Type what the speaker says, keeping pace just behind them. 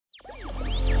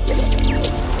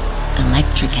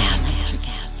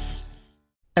Electricast.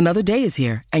 Another day is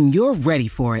here, and you're ready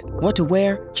for it. What to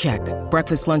wear? Check.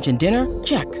 Breakfast, lunch, and dinner?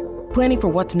 Check. Planning for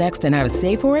what's next and how to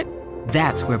save for it?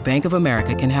 That's where Bank of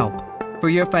America can help. For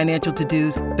your financial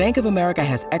to-dos, Bank of America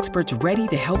has experts ready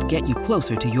to help get you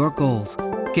closer to your goals.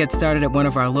 Get started at one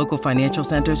of our local financial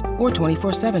centers or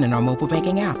 24/7 in our mobile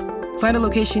banking app. Find a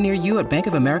location near you at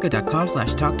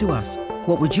bankofamerica.com/talktous.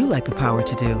 What would you like the power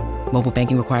to do? Mobile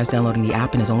banking requires downloading the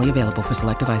app and is only available for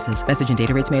select devices. Message and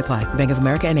data rates may apply. Bank of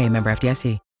America N.A., member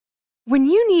FDIC. When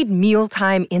you need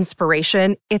mealtime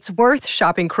inspiration, it's worth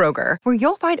shopping Kroger, where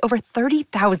you'll find over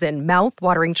 30,000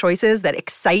 mouth-watering choices that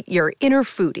excite your inner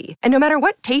foodie. And no matter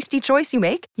what tasty choice you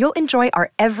make, you'll enjoy our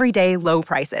everyday low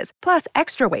prices, plus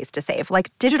extra ways to save,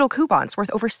 like digital coupons worth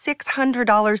over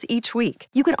 $600 each week.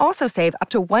 You can also save up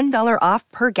to $1 off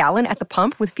per gallon at the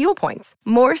pump with fuel points.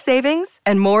 More savings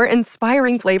and more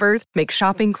inspiring flavors make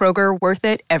shopping Kroger worth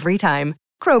it every time.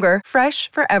 Kroger, fresh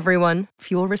for everyone.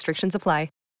 Fuel restrictions apply.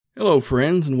 Hello,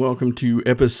 friends, and welcome to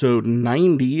episode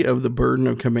 90 of the Burden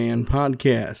of Command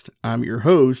podcast. I'm your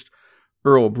host,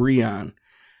 Earl Breon.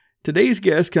 Today's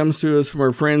guest comes to us from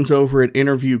our friends over at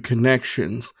Interview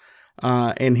Connections,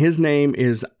 and his name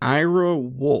is Ira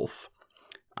Wolfe.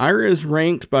 Ira is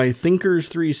ranked by Thinkers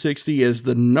 360 as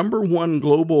the #1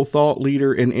 global thought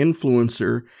leader and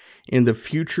influencer in the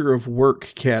Future of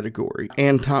Work category,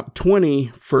 and top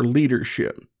 20 for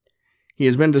leadership. He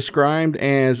has been described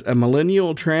as a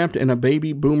millennial trapped in a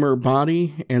baby boomer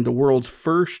body and the world's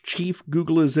first chief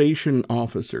Googleization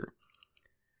officer.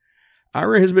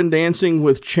 Ira has been dancing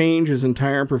with change his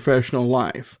entire professional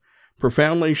life,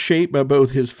 profoundly shaped by both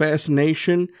his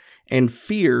fascination and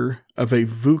fear of a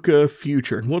VUCA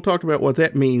future. And we'll talk about what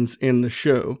that means in the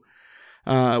show,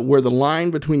 where the line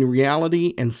between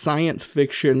reality and science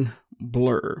fiction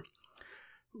blur.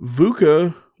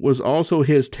 VUCA was also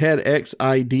his TEDx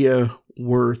idea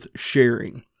worth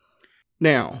sharing.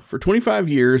 Now, for 25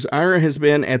 years, Ira has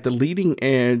been at the leading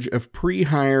edge of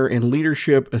pre-hire and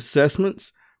leadership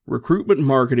assessments, recruitment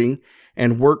marketing,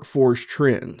 and workforce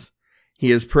trends. He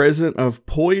is president of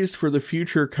Poised for the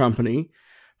Future Company,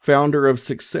 founder of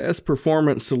Success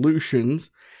Performance Solutions,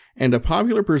 and a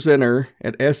popular presenter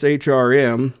at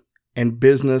SHRM and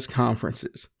business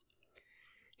conferences.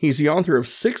 He's the author of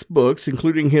 6 books,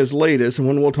 including his latest, and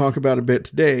one we'll talk about a bit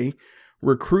today,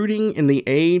 Recruiting in the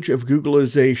Age of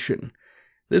Googleization.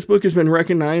 This book has been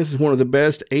recognized as one of the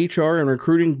best HR and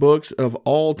recruiting books of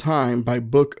all time by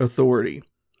Book Authority.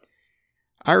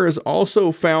 Ira is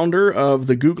also founder of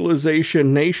the Googleization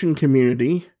Nation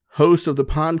community, host of the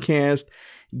podcast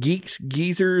Geeks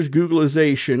Geezers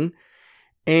Googleization,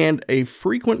 and a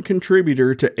frequent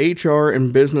contributor to HR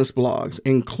and business blogs,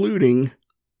 including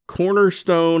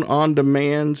Cornerstone On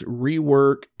Demand's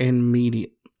Rework and Medium.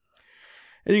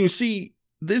 As you can see,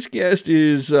 this guest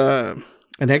is an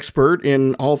expert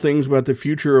in all things about the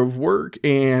future of work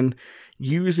and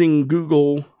using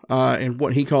Google and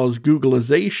what he calls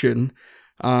Googleization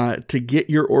to get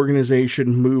your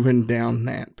organization moving down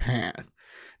that path.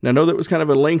 Now, I know that was kind of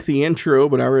a lengthy intro,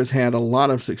 but Ira's had a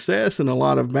lot of success and a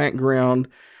lot of background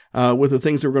with the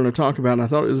things that we're going to talk about. And I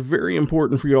thought it was very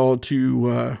important for you all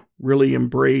to really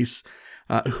embrace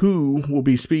who will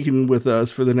be speaking with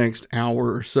us for the next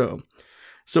hour or so.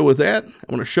 So with that,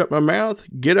 I want to shut my mouth,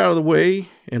 get out of the way,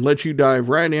 and let you dive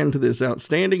right into this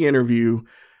outstanding interview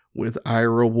with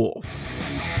Ira Wolfe.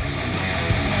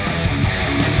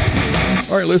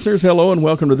 All right, listeners, hello and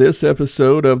welcome to this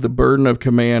episode of the Burden of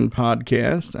Command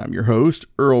podcast. I'm your host,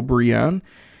 Earl Breon,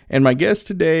 and my guest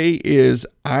today is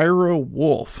Ira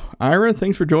Wolfe. Ira,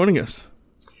 thanks for joining us.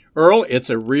 Earl, it's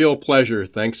a real pleasure.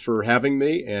 Thanks for having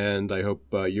me, and I hope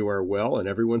you are well and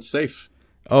everyone's safe.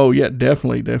 Oh, yeah,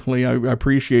 definitely. I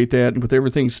appreciate that. And with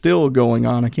everything still going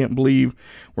on, I can't believe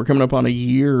we're coming up on a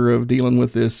year of dealing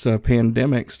with this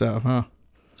pandemic stuff, huh?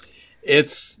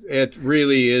 It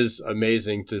really is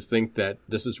amazing to think that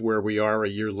this is where we are a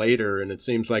year later, and it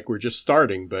seems like we're just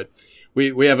starting. But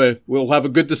we'll have a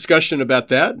good discussion about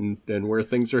that and where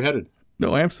things are headed.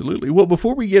 No, absolutely. Well,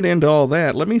 before we get into all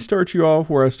that, let me start you off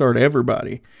where I start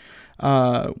everybody.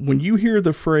 When you hear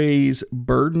the phrase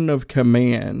burden of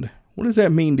command, what does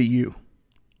that mean to you?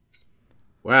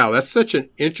 Wow, that's such an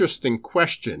interesting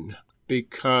question,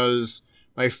 because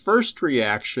my first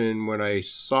reaction when I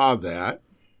saw that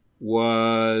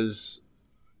was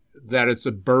that it's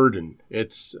a burden.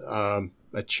 It's a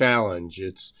challenge.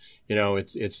 It's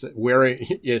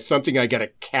something I got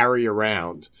to carry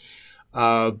around.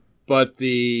 But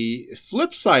the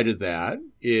flip side of that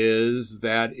is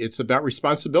that it's about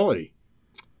responsibility.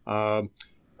 Of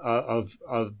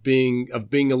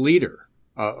being a leader,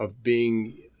 of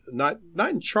being not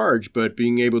in charge, but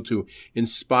being able to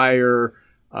inspire,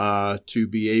 to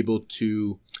be able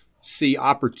to see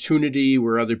opportunity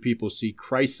where other people see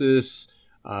crisis,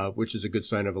 which is a good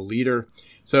sign of a leader.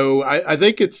 So I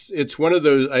think it's one of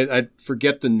those, I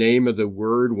forget the name of the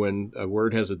word when a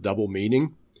word has a double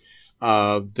meaning.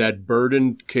 That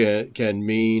burden can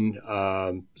mean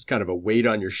kind of a weight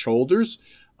on your shoulders,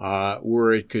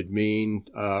 or it could mean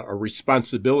a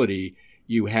responsibility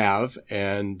you have,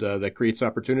 and that creates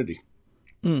opportunity.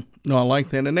 No, I like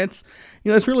that, and that's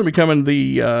really becoming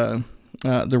the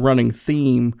running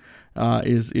theme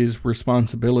is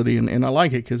responsibility, and I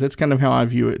like it because that's kind of how I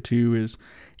view it too.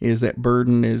 Is that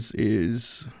burden is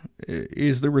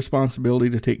the responsibility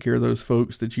to take care of those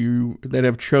folks that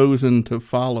have chosen to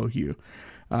follow you.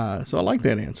 So I like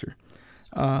that answer.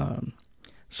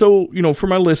 So, for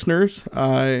my listeners,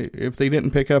 if they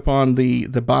didn't pick up on the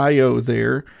bio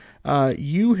there,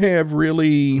 you have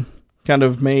really kind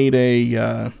of made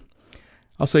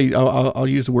I'll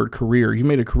use the word career. You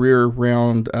made a career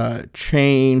around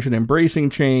change and embracing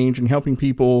change and helping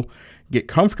people get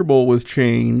comfortable with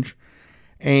change.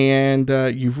 And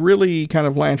you've really kind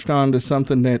of latched on to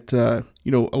something that, a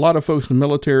lot of folks in the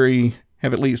military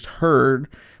have at least heard.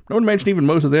 But I would imagine even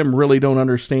most of them really don't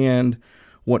understand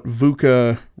what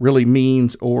VUCA really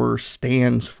means or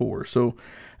stands for. So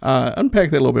unpack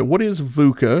that a little bit. What is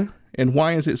VUCA and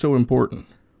why is it so important?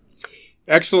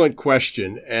 Excellent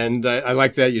question. And I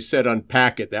like that you said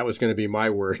unpack it. That was going to be my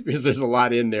word because there's a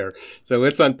lot in there. So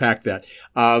let's unpack that.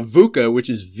 VUCA, which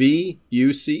is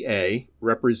VUCA,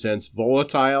 represents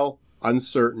volatile,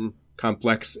 uncertain,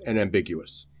 complex, and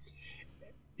ambiguous.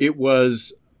 It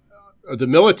was, the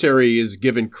military is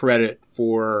given credit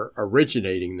for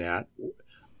originating that.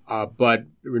 But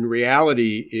in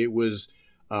reality, it was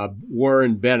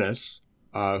Warren Bennis,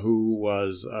 who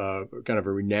was kind of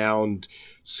a renowned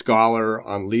scholar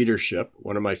on leadership,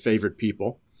 one of my favorite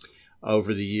people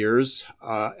over the years.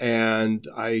 And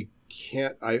I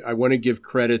want to give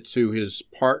credit to his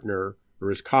partner or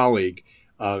his colleague,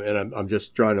 and I'm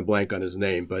just drawing a blank on his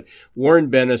name, but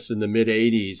Warren Bennis in the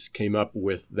mid-'80s came up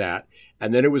with that.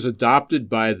 And then it was adopted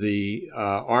by the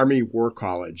Army War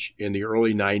College in the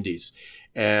early 90s.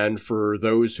 And for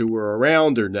those who were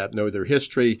around or that know their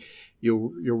history, you'll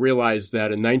realize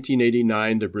that in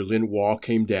 1989, the Berlin Wall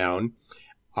came down,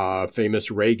 famous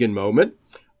Reagan moment,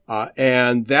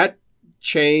 and that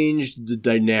changed the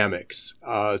dynamics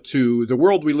to the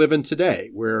world we live in today,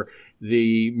 where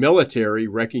the military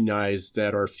recognized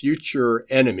that our future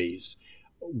enemies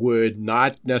would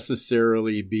not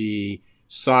necessarily be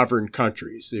sovereign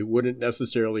countries. It wouldn't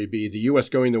necessarily be the U.S.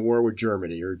 going to war with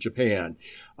Germany or Japan,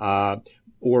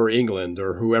 or England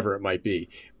or whoever it might be,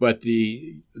 but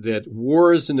that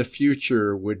wars in the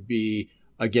future would be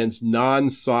against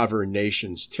non-sovereign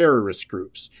nations, terrorist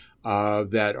groups,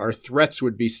 that our threats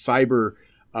would be cyberspace.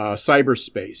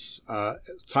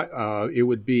 It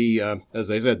would be,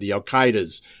 as I said, the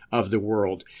Al-Qaedas of the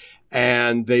world.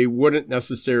 And they wouldn't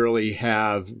necessarily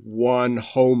have one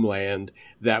homeland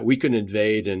that we could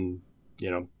invade and,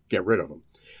 get rid of them.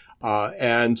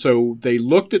 And so they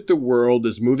looked at the world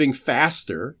as moving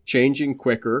faster, changing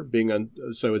quicker,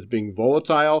 so it's being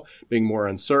volatile, being more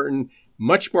uncertain,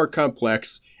 much more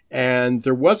complex, and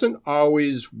there wasn't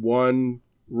always one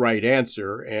right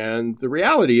answer. And the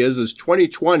reality is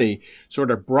 2020 sort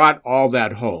of brought all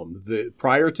that home.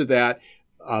 Prior to that,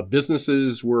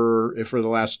 businesses were, for the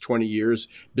last 20 years,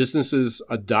 businesses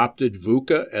adopted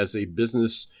VUCA as a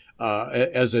business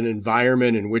as an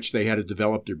environment in which they had to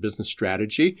develop their business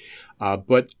strategy.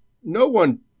 But no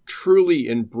one truly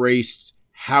embraced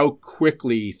how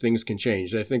quickly things can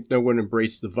change. I think no one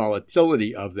embraced the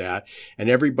volatility of that. And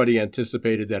everybody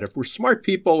anticipated that if we're smart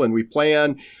people and we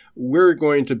plan, we're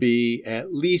going to be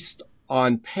at least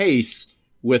on pace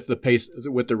with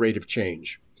the rate of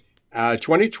change.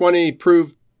 2020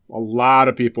 proved a lot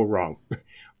of people wrong.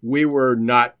 We were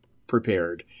not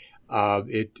prepared.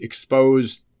 It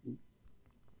exposed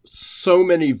so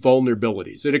many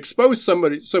vulnerabilities. It exposed so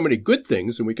many good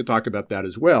things, and we could talk about that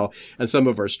as well, and some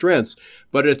of our strengths,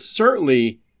 but it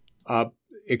certainly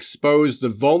exposed the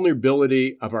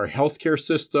vulnerability of our healthcare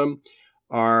system,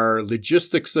 our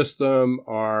logistics system,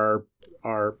 our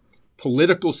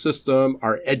political system,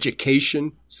 our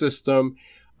education system,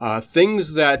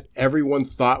 things that everyone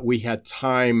thought we had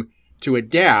time to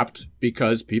adapt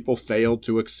because people failed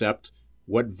to accept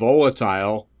what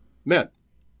volatile meant.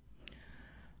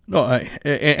 No,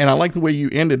 and I like the way you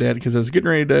ended that, because I was getting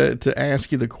ready to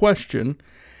ask you the question.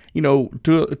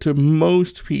 To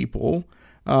most people,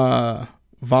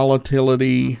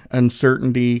 volatility,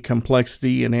 uncertainty,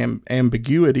 complexity, and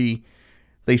ambiguity,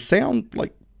 they sound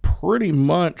like pretty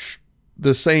much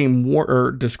the same word,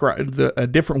 or a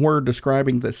different word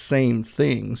describing the same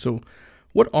thing. So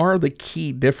what are the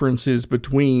key differences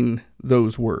between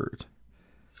those words?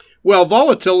 Well,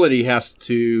 volatility has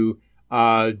to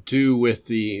do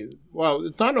with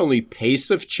not only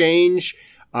pace of change,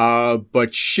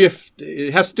 but shift.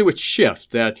 It has to do with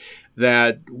shift.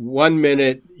 That 1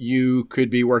 minute you could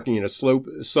be working in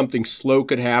something slow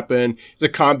could happen, the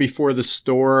calm before the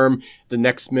storm. The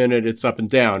next minute it's up and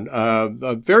down.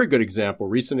 A very good example,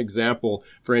 recent example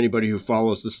for anybody who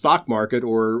follows the stock market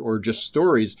or just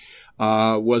stories,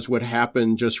 was what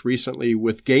happened just recently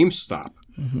with GameStop.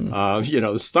 Mm-hmm.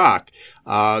 The stock,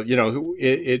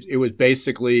 it was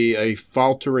basically a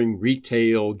faltering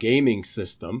retail gaming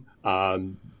system.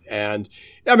 And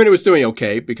I mean, it was doing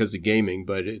okay because of gaming,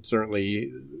 but it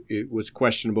was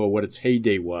questionable what its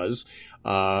heyday was.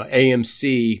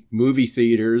 AMC movie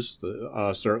theaters,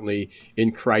 certainly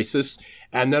in crisis.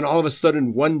 And then all of a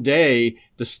sudden, one day,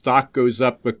 the stock goes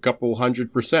up a couple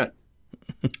 100%.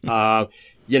 How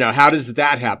does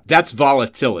that happen? That's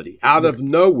volatility. Out of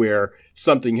nowhere,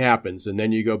 something happens, and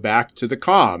then you go back to the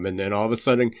calm, and then all of a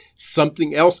sudden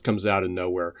something else comes out of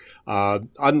nowhere.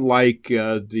 Unlike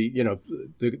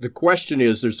the question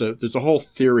is, there's a whole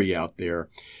theory out there,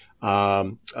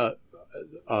 a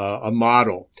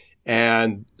model,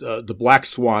 and the black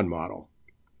swan model.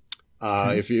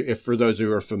 If for those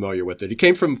who are familiar with it, it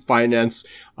came from finance.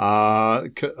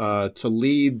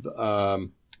 Taleb.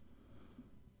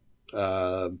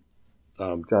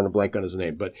 I'm drawing a blank on his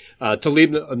name, but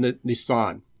Taleb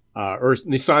Nissan, or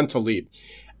Nissan Taleb.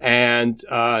 And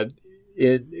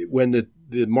when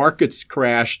the markets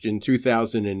crashed in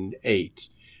 2008,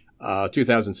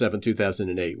 2007,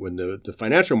 2008, when the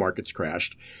financial markets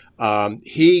crashed,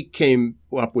 he came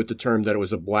up with the term that it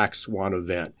was a black swan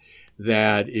event,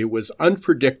 that it was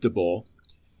unpredictable,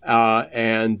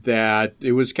 and that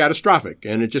it was catastrophic,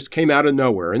 and it just came out of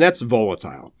nowhere, and that's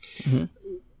volatile. Mm-hmm.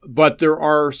 But there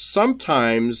are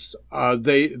sometimes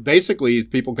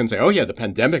people can say, oh yeah, the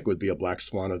pandemic would be a black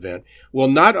swan event. Well,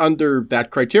 not under that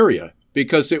criteria,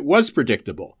 because it was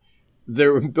predictable.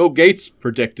 Bill Gates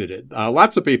predicted it.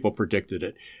 Lots of people predicted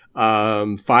it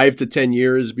 5 to 10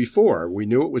 years before. We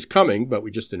knew it was coming, but we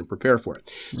just didn't prepare for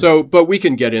it. So, but we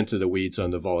can get into the weeds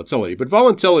on the volatility. But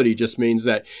volatility just means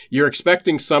that you're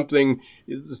expecting something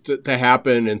to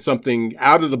happen, and something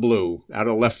out of the blue, out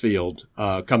of left field,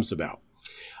 comes about.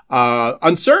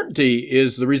 Uncertainty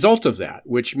is the result of that,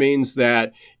 which means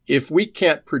that if we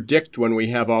can't predict when we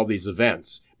have all these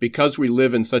events, because we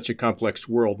live in such a complex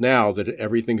world now that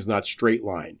everything's not straight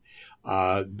line.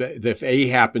 If A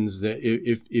happens,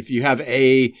 if you have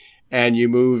A and you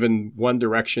move in one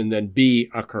direction, then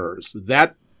B occurs.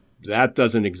 That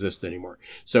doesn't exist anymore.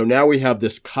 So now we have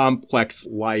this complex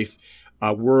life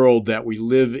world that we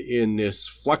live in, this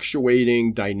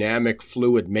fluctuating, dynamic,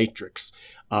 fluid matrix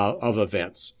of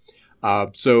events.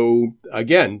 So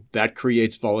again, that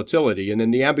creates volatility. And then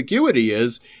the ambiguity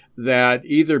is that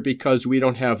either because we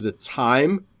don't have the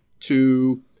time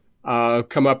to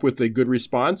come up with a good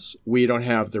response, we don't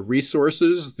have the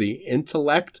resources, the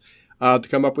intellect to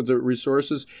come up with the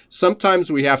resources.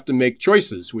 Sometimes we have to make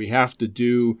choices. We have to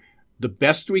do the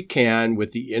best we can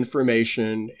with the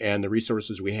information and the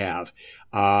resources we have.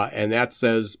 And that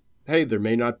says, hey, there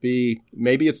may not be,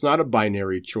 maybe it's not a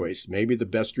binary choice. Maybe the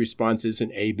best response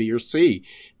isn't A, B, or C.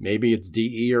 Maybe it's D,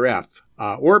 E, or F.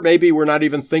 Or maybe we're not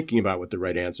even thinking about what the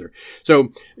right answer. So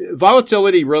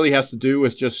volatility really has to do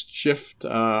with just shift,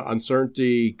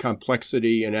 uncertainty,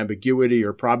 complexity, and ambiguity,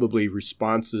 or probably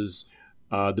responses.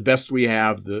 The best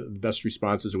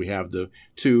responses we have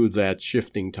to that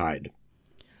shifting tide.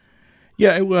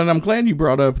 Yeah, well, and I'm glad you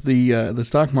brought up the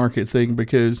stock market thing,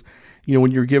 because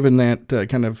when you're given that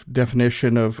kind of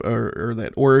definition of, or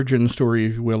that origin story,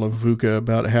 if you will, of VUCA,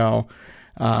 about how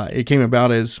it came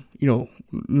about as,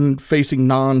 facing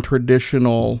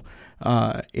non-traditional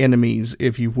enemies,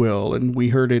 if you will. And we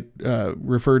heard it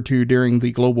referred to during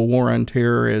the global war on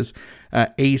terror as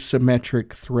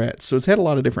asymmetric threats. So it's had a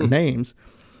lot of different names.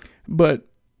 But,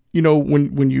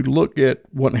 when you look at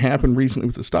what happened recently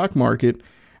with the stock market,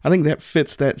 I think that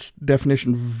fits that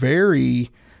definition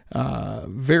very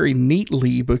very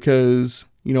neatly, because,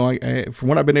 I, from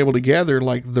what I've been able to gather,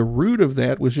 like, the root of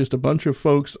that was just a bunch of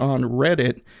folks on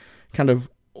Reddit kind of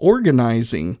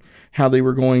organizing how they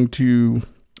were going to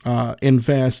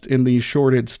invest in these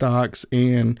shorted stocks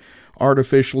and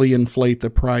artificially inflate the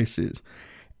prices.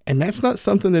 And that's not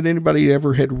something that anybody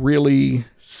ever had really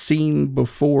seen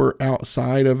before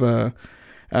outside of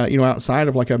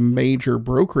like a major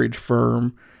brokerage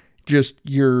firm. Just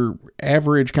your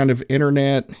average kind of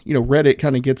internet, Reddit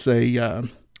kind of gets a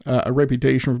a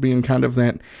reputation for being kind of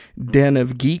that den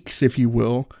of geeks, if you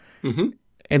will. Mm-hmm.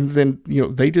 And then,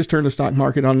 they just turn the stock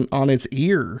market on its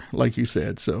ear, like you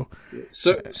said. So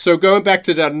going back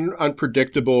to that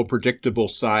predictable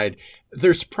side,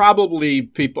 there's probably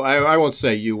people, I won't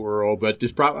say you, Earl, but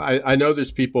I know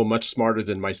there's people much smarter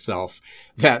than myself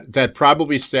that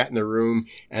probably sat in the room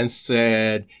and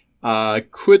said,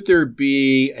 could there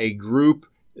be a group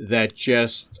that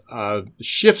just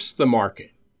shifts the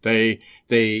market? They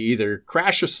either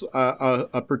crash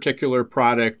a particular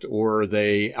product or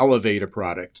they elevate a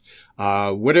product,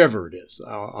 whatever it is,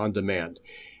 on demand.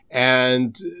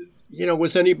 And,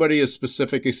 was anybody as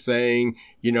specific as saying,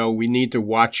 we need to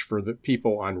watch for the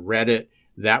people on Reddit?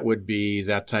 That would be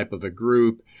that type of a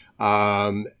group.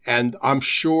 And I'm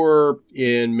sure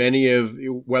in many of,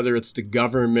 whether it's the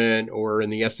government or in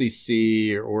the SEC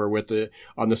or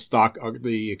on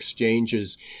the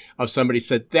exchanges, of somebody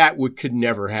said that could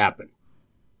never happen.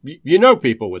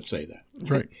 People would say that.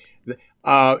 Right.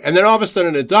 And then all of a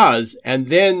sudden it does. And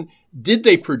then did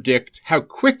they predict how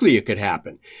quickly it could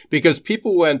happen? Because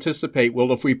people will anticipate,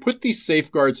 well, if we put these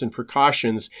safeguards and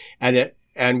precautions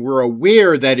and we're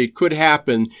aware that it could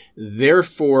happen,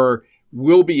 therefore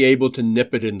we'll be able to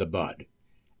nip it in the bud.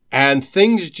 And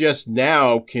things just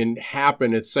now can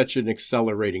happen at such an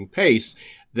accelerating pace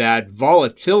that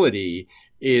volatility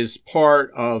is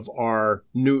part of our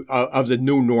the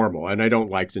new normal. And I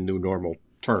don't like the new normal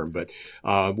term, but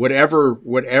whatever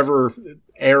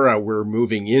era we're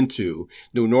moving into,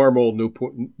 new normal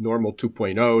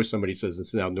 2.0, somebody says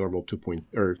it's now normal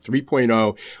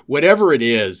 3.0, whatever it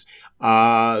is,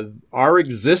 our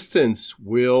existence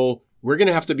we're going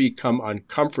to have to become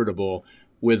uncomfortable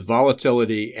with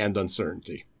volatility and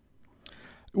uncertainty.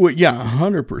 Well, yeah,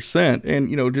 100%.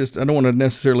 And, just, I don't want to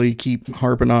necessarily keep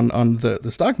harping on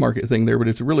the stock market thing there, but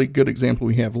it's a really good example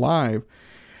we have live.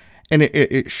 And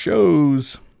it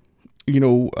shows,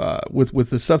 with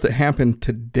the stuff that happened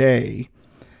today,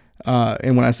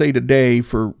 and when I say today,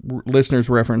 for listeners'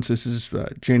 reference, this is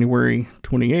January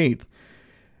 28th,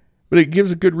 but it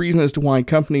gives a good reason as to why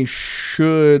companies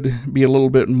should be a little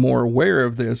bit more aware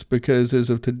of this, because as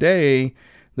of today,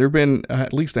 there have been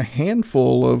at least a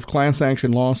handful of class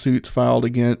action lawsuits filed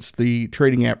against the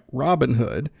trading app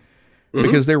Robinhood,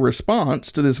 because their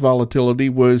response to this volatility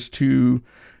was to,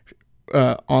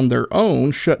 on their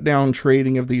own, shut down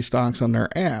trading of these stocks on their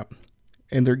app.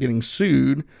 And they're getting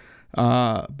sued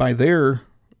by their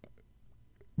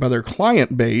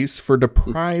client base for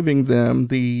depriving them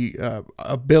the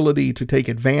ability to take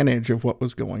advantage of what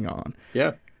was going on.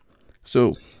 Yeah.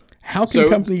 So how can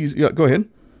companies... Yeah, go ahead.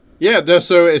 Yeah,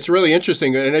 so it's really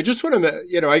interesting. And I just want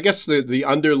to, I guess the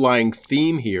underlying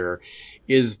theme here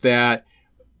is that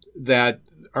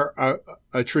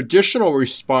a traditional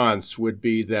response would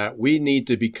be that we need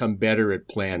to become better at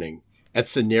planning, at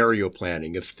scenario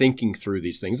planning, of thinking through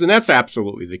these things. And that's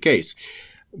absolutely the case.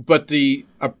 But the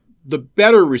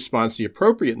better response, the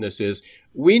appropriateness is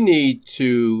we need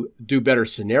to do better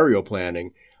scenario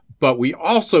planning, but we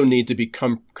also need to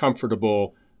become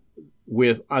comfortable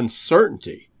with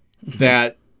uncertainty,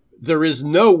 that there is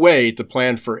no way to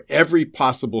plan for every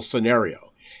possible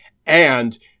scenario.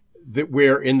 And that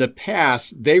where in the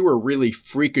past, they were really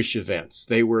freakish events.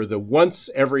 They were the once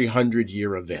every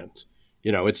 100-year event.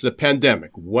 It's the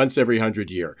pandemic, once every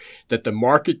 100-year, that the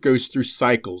market goes through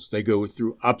cycles. They go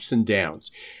through ups and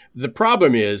downs. The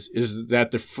problem is that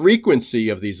the frequency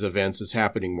of these events is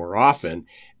happening more often,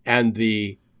 and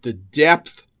the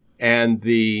depth and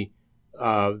the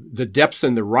depths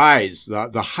and the rise,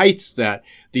 the heights that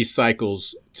these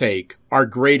cycles take are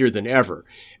greater than ever.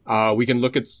 We can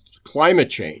look at climate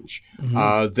change,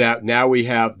 that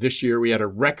now this year we had a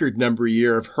record number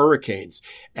year of hurricanes,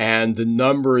 and the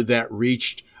number that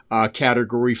reached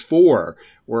category 4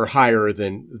 were higher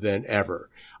than ever.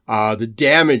 The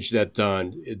damage that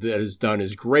is done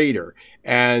is greater,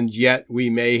 and yet we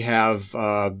may have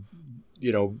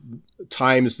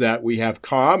times that we have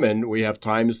calm, and we have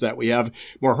times that we have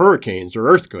more hurricanes or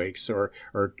earthquakes or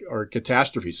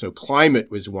catastrophes. So climate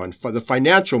was one. For the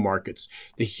financial markets,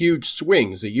 the huge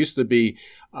swings. It used to be,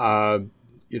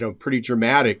 pretty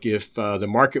dramatic if the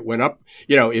market went up.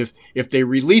 If they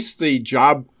released the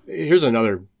job. Here's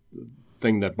another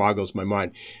thing that boggles my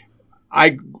mind.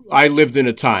 I lived in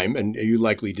a time, and you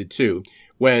likely did too,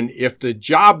 when if the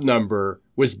job number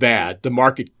was bad, the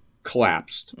market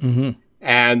collapsed. Mm-hmm.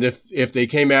 And if they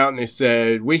came out and they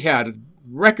said, we had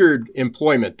record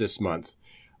employment this month,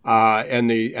 and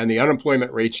the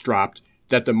unemployment rates dropped,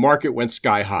 that the market went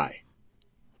sky high.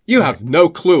 You have no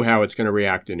clue how it's going to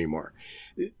react anymore.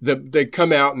 They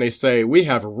come out and they say, we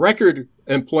have record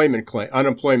unemployment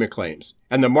claims,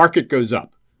 and the market goes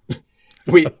up.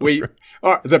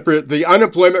 The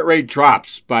unemployment rate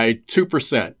drops by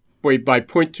 2%, by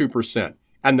 0.2%,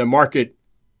 and the market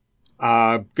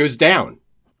goes down.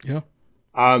 Yeah.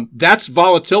 That's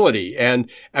volatility. And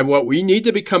what we need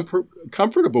to become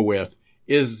comfortable with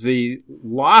is the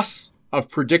loss of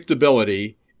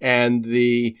predictability and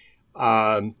the,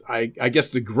 I guess,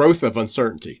 the growth of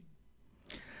uncertainty.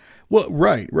 Well,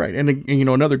 right. And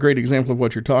another great example of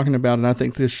what you're talking about, and I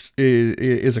think this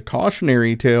is a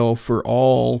cautionary tale for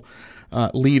all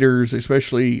leaders,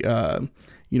 especially,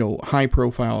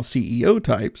 high-profile CEO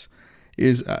types,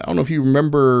 is, I don't know if you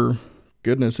remember,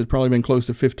 goodness, it's probably been close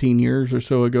to 15 years or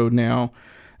so ago now,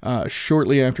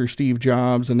 shortly after Steve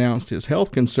Jobs announced his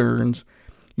health concerns.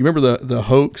 You remember the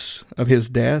hoax of his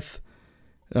death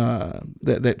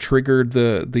that triggered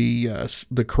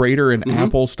the crater in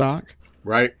Apple stock?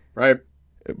 Right.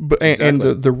 But and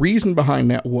the reason behind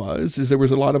that is there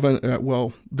was a lot of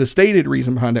the stated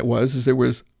reason behind that is there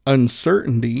was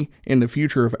uncertainty in the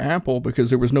future of Apple because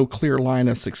there was no clear line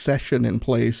of succession in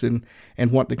place and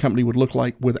what the company would look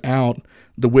like without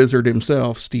the wizard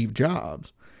himself, Steve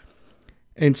Jobs.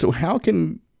 And so how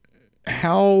can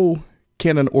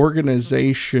an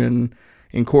organization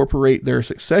incorporate their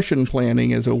succession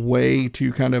planning as a way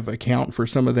to kind of account for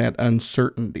some of that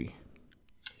uncertainty?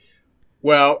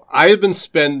 Well, I've been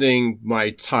spending my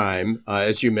time,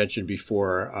 as you mentioned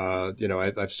before,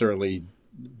 I've certainly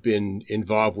been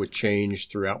involved with change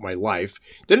throughout my life.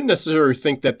 Didn't necessarily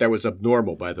think that was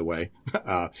abnormal, by the way.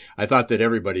 I thought that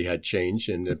everybody had change,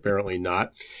 and apparently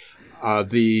not.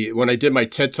 When I did my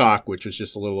TED Talk, which was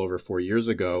just a little over 4 years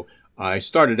ago, I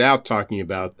started out talking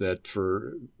about that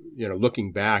for,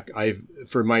 looking back,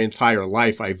 for my entire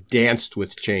life, I've danced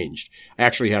with change. I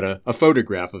actually had a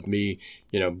photograph of me,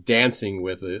 dancing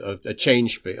with a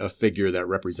change, a figure that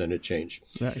represented change.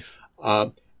 Nice.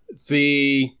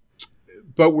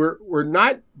 But we're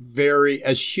not very,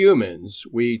 as humans,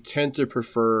 we tend to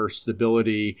prefer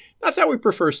stability. Not that we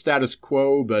prefer status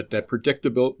quo, but that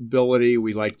predictability.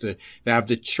 We like to have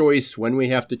the choice when we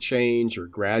have to change or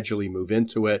gradually move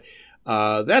into it.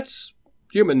 That's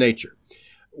human nature.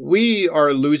 We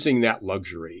are losing that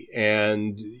luxury,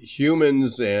 and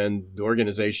humans and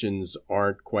organizations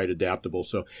aren't quite adaptable.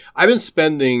 So I've been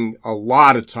spending a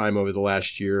lot of time over the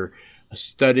last year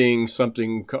studying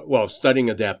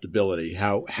adaptability,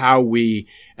 how we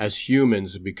as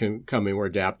humans becoming more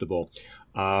adaptable,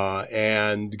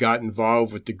 and got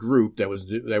involved with the group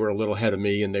they were a little ahead of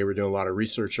me, and they were doing a lot of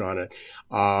research on it,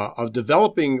 of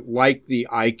developing, like the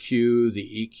IQ,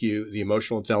 the EQ, the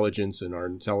emotional intelligence, and our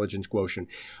intelligence quotient.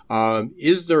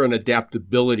 Is there an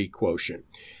adaptability quotient?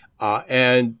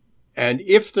 And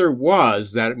if there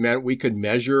was, that meant we could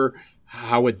measure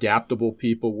how adaptable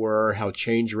people were, how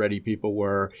change-ready people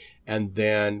were, and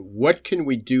then what can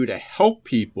we do to help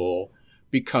people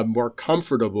become more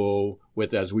comfortable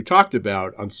with, as we talked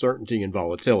about, uncertainty and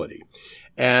volatility.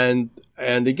 And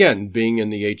again, being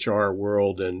in the HR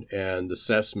world and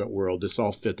assessment world, this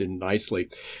all fit in nicely.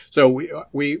 So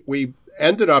we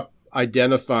ended up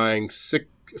identifying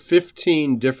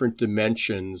 15 different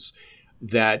dimensions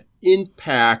that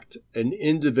impact an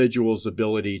individual's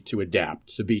ability to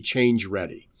adapt, to be change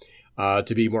ready,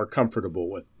 to be more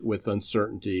comfortable with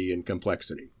uncertainty and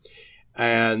complexity.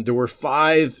 And there were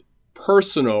 5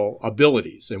 personal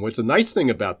abilities. And what's a nice thing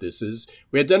about this is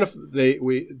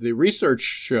the research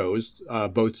shows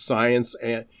both science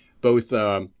and both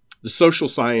the social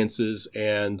sciences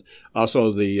and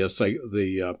also the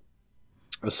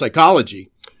psychology,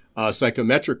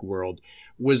 psychometric world,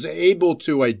 was able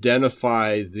to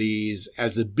identify these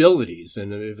as abilities.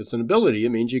 And if it's an ability, it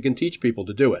means you can teach people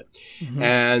to do it. Mm-hmm.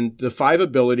 And the 5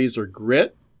 abilities are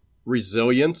grit,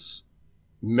 resilience,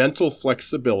 mental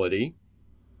flexibility,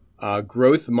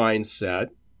 growth mindset,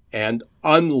 and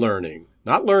unlearning.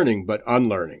 Not learning, but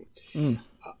unlearning. Mm.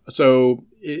 So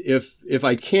if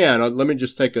I can, let me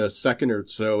just take a second or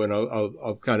so, and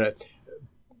I'll kind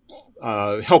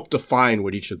of help define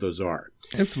what each of those are.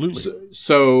 Absolutely.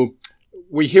 So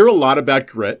we hear a lot about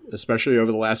grit, especially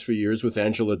over the last few years with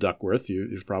Angela Duckworth.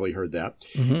 You've probably heard that.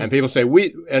 Mm-hmm. And people say,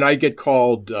 and I get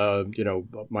called,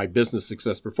 my business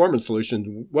success performance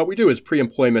solution. What we do is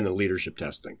pre-employment and leadership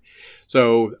testing.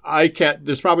 So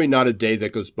there's probably not a day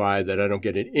that goes by that I don't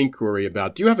get an inquiry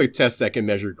about, do you have a test that can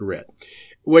measure grit?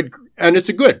 And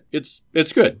it's good.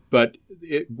 But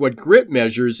what grit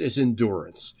measures is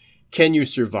endurance. Can you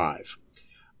survive?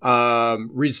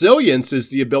 Resilience is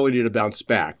the ability to bounce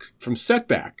back from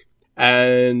setback.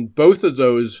 And both of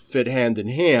those fit hand in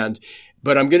hand.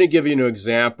 But I'm going to give you an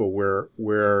example where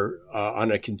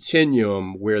on a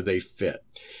continuum where they fit.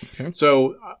 Okay.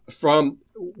 So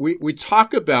we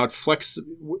talk about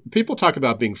people talk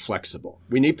about being flexible.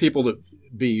 We need people to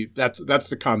be, that's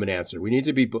the common answer. We need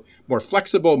to be more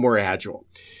flexible, more agile.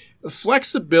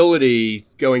 Flexibility,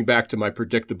 going back to my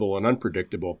predictable and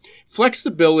unpredictable,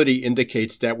 flexibility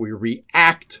indicates that we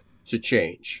react to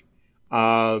change.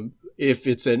 If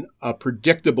it's a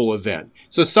predictable event.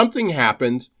 So something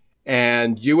happens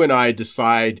and you and I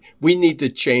decide we need to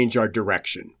change our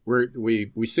direction.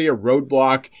 We see a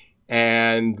roadblock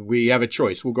and we have a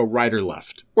choice. We'll go right or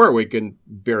left, or we can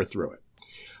bear through it.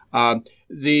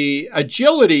 The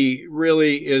agility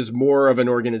really is more of an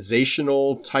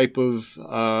organizational type of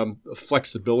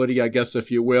flexibility, I guess,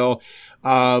 if you will.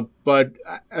 But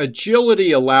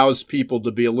agility allows people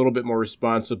to be a little bit more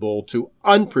responsible to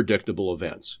unpredictable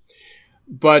events.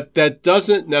 But that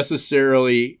doesn't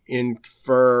necessarily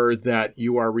infer that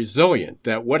you are resilient.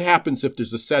 That what happens if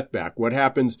there's a setback? What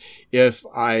happens if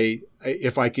I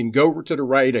can go to the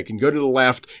right, I can go to the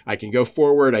left, I can go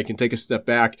forward, I can take a step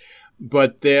back.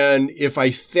 But then if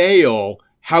I fail,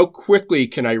 how quickly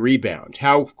can I rebound?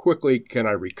 How quickly can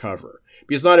I recover?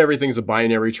 Because not everything's a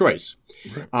binary choice.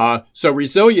 Right. So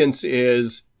resilience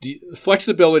is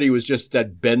flexibility was just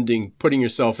that bending, putting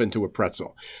yourself into a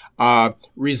pretzel.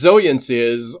 Resilience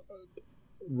is,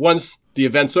 once the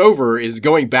event's over, is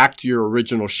going back to your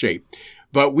original shape.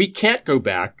 But we can't go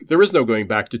back. There is no going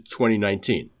back to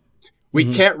 2019.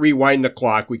 We can't rewind the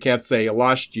clock. We can't say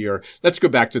last year, let's go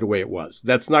back to the way it was.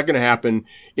 That's not going to happen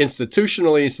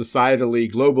institutionally,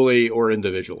 societally, globally, or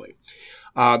individually.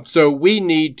 So we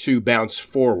need to bounce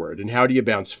forward. And how do you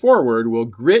bounce forward? Well,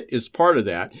 grit is part of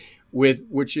that,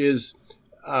 which is,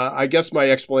 I guess my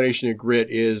explanation of grit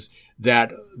is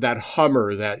that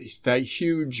Hummer, that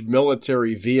huge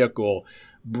military vehicle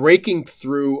breaking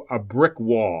through a brick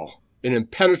wall, an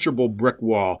impenetrable brick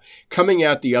wall, coming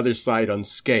out the other side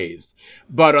unscathed.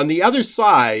 But on the other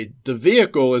side, the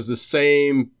vehicle is the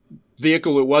same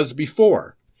vehicle it was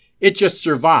before. It just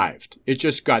survived. It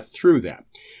just got through that.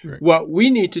 Right. What we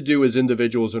need to do as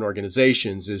individuals and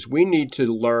organizations is we need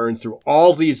to learn through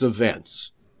all these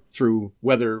events, through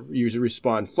whether you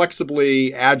respond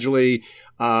flexibly, agilely,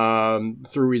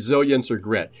 through resilience or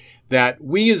grit, that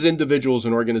we as individuals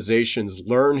and organizations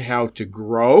learn how to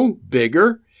grow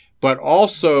bigger, but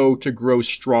also to grow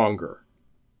stronger.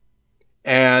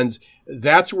 And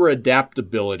that's where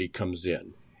adaptability comes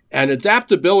in. And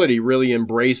adaptability really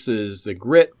embraces the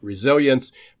grit,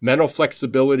 resilience. Mental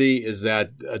flexibility is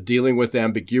that dealing with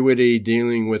ambiguity,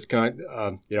 dealing with,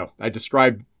 I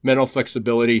describe mental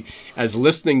flexibility as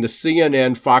listening to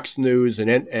CNN, Fox News,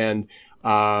 and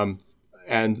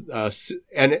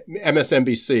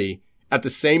MSNBC at the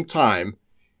same time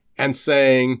and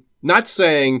not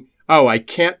saying, oh, I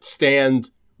can't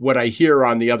stand what I hear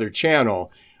on the other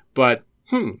channel, but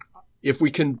if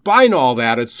we combine all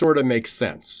that, it sort of makes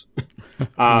sense.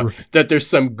 Right. That there's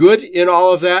some good in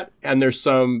all of that, and there's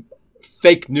some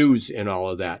fake news in all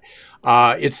of that.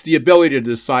 It's the ability to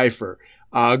decipher.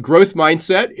 Growth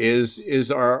mindset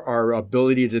is our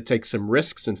ability to take some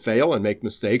risks and fail and make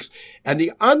mistakes. And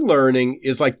the unlearning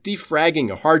is like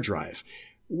defragging a hard drive.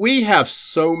 We have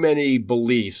so many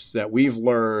beliefs that we've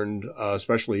learned,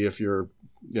 especially if you're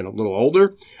a little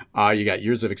older, you got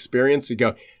years of experience. You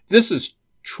go, this is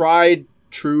tried,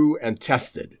 true, and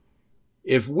tested.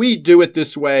 If we do it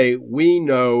this way, we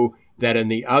know that in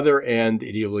the other end,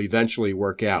 it will eventually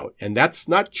work out. And that's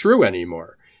not true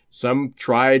anymore. Some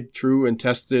tried, true, and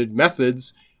tested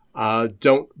methods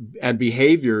and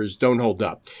behaviors don't hold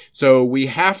up. So we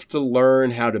have to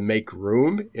learn how to make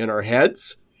room in our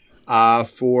heads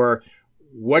for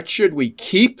what should we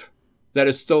keep that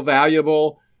is still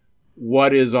valuable,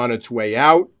 what is on its way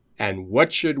out, and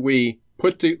what should we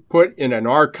put in an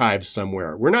archive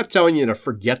somewhere. We're not telling you to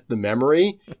forget the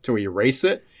memory, to erase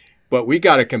it, but we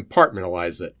got to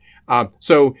compartmentalize it.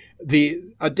 So the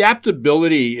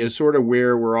adaptability is sort of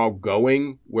where we're all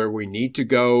going, where we need to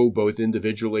go, both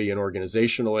individually and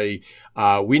organizationally.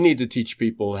 We need to teach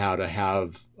people how to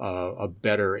have a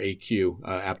better AQ,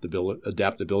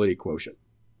 adaptability quotient.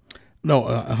 No,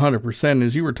 100%.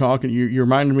 As you were talking, you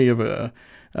reminded me of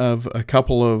a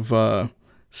couple of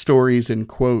stories and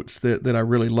quotes that I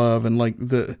really love. And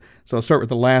so I'll start with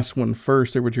the last one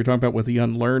first, what you're talking about with the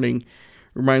unlearning.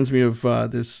 Reminds me of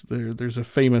this. There's a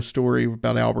famous story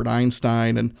about Albert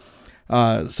Einstein,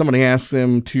 and somebody asks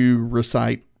him to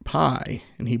recite pi,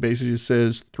 and he basically just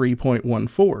says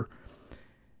 3.14.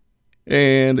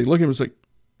 And they look at him and say,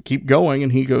 keep going,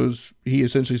 and he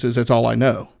essentially says, that's all I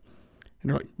know. And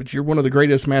they're like, but you're one of the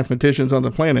greatest mathematicians on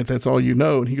the planet. That's all you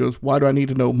know. And he goes, why do I need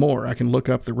to know more? I can look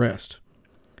up the rest.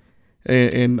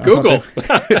 And Google.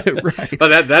 Right.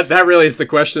 But that really is the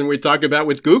question we talk about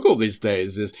with Google these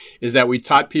days is that we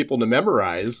taught people to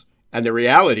memorize. And the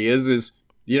reality is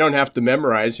you don't have to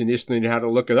memorize. You just need how to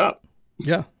look it up.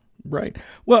 Yeah. Right.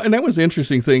 Well, and that was the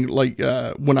interesting thing. Like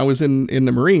when I was in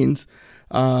the Marines,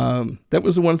 that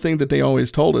was the one thing that they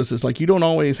always told us is like, you don't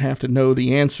always have to know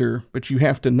the answer, but you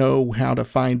have to know how to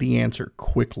find the answer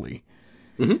quickly.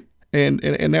 Mm-hmm.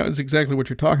 And that was exactly what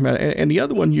you're talking about. And the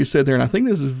other one you said there, and I think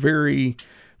this is very,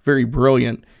 very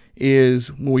brilliant,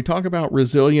 is when we talk about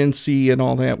resiliency and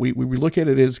all that, we look at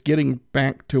it as getting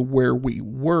back to where we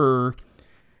were,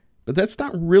 but that's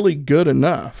not really good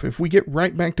enough. If we get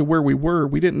right back to where we were,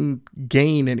 we didn't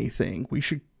gain anything. We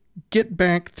should get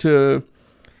back to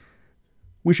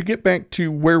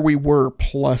where we were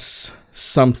plus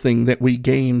something that we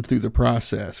gained through the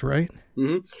process, right?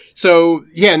 Mm-hmm. So,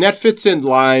 yeah, and that fits in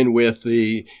line with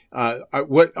the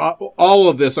all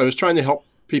of this. I was trying to help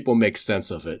people make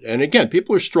sense of it. And again,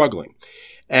 people are struggling.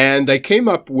 And they came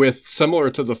up with, similar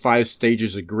to the 5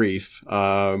 stages of grief,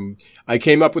 I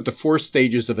came up with the 4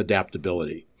 stages of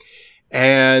adaptability.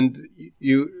 And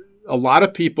a lot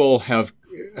of people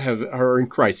are in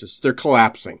crisis. They're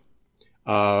collapsing.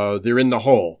 They're in the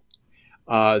hole.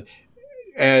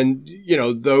 And,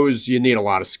 those, you need a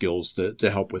lot of skills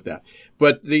to help with that.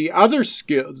 But the other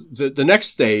skill, the next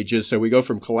stage is, so we go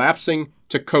from collapsing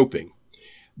to coping.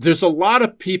 There's a lot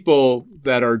of people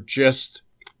that are just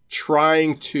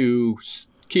trying to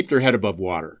keep their head above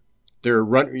water. They're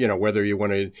whether you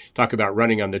want to talk about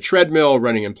running on the treadmill,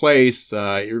 running in place,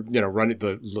 running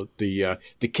the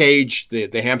cage,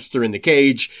 the hamster in the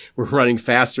cage. We're running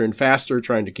faster and faster,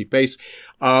 trying to keep pace.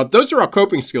 Those are all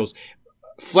coping skills.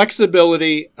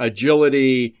 Flexibility,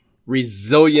 agility,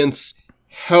 resilience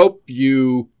help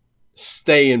you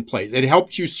stay in place. It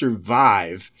helps you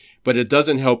survive, but it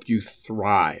doesn't help you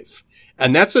thrive.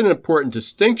 And that's an important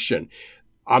distinction.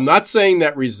 I'm not saying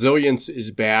that resilience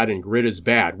is bad and grit is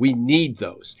bad. We need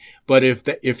those. But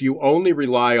if you only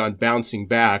rely on bouncing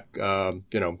back, I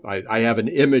have an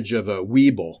image of a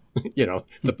Weeble,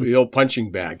 the old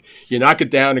punching bag. You knock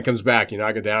it down, it comes back. You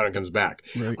knock it down, it comes back.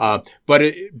 Right. But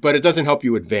it doesn't help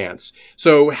you advance.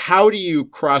 So how do you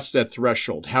cross that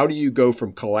threshold? How do you go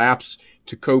from collapse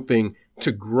to coping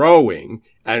to growing?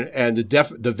 And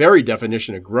the very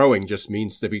definition of growing just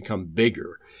means to become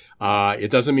bigger.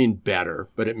 It doesn't mean better,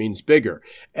 but it means bigger.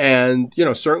 And,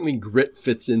 certainly grit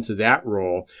fits into that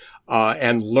role,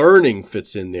 and learning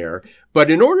fits in there. But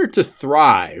in order to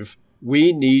thrive,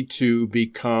 we need to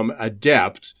become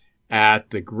adept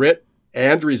at the grit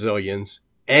and resilience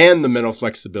and the mental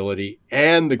flexibility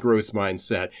and the growth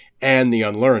mindset and the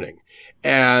unlearning.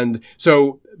 And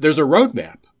so there's a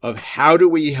roadmap of how do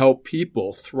we help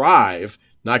people thrive,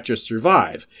 not just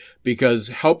survive, because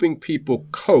helping people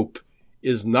cope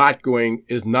is not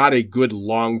a good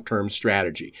long-term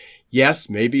strategy. Yes,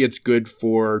 maybe it's good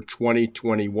for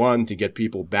 2021 to get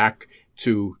people back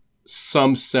to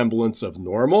some semblance of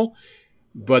normal,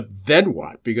 but then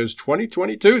what? Because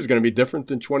 2022 is going to be different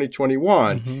than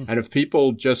 2021. Mm-hmm. And if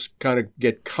people just kind of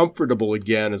get comfortable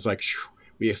again, it's like,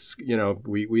 we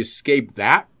escape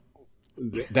that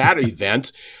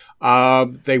event.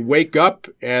 They wake up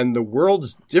and the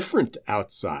world's different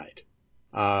outside.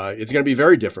 It's going to be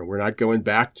very different. We're not going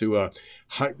back to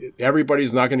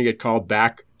everybody's not going to get called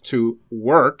back to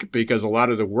work because a lot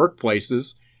of the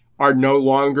workplaces are no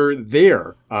longer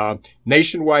there.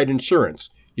 Nationwide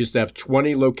insurance used to have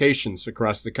 20 locations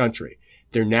across the country.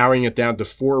 They're narrowing it down to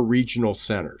 4 regional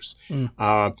centers.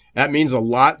 That means a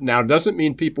lot. Now, it doesn't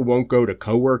mean people won't go to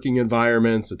co-working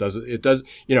environments. It does,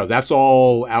 that's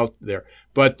all out there.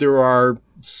 But there are,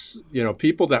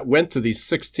 people that went to these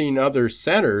 16 other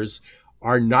centers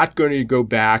are not going to go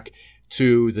back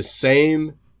to the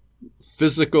same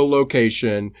physical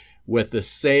location with the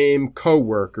same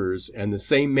coworkers and the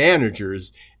same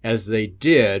managers as they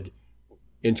did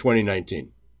in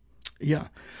 2019. Yeah.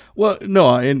 Well,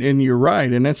 no, and you're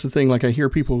right. And that's the thing. Like I hear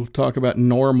people talk about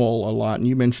normal a lot, and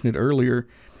you mentioned it earlier.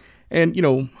 And,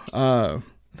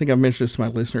 I think I've mentioned this to my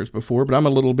listeners before, but I'm a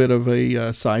little bit of a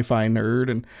sci-fi nerd,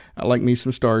 and I like me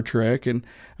some Star Trek. And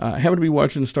I happened to be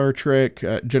watching Star Trek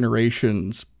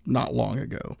Generations not long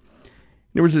ago.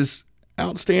 There was this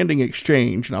outstanding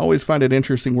exchange, and I always find it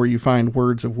interesting where you find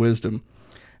words of wisdom.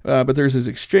 But there's this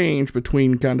exchange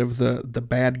between kind of the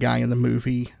bad guy in the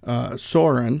movie,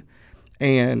 Soren,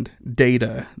 and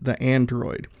Data, the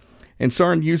android. And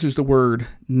Soren uses the word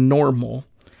normal,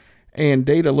 and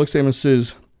Data looks at him and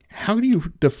says, how do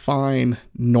you define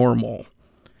normal?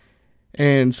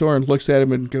 And Soren looks at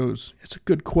him and goes, "It's a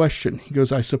good question." He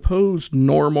goes, "I suppose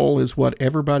normal is what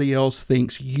everybody else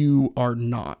thinks you are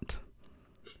not."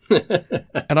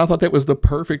 And I thought that was the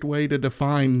perfect way to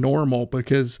define normal,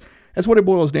 because that's what it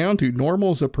boils down to.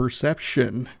 Normal is a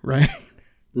perception, right?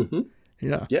 Mm-hmm.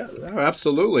 Yeah. Yeah,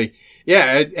 absolutely.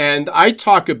 Yeah, and I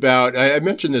talk about, I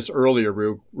mentioned this earlier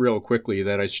real quickly,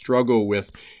 that I struggle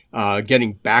with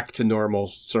getting back to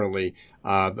normal, certainly.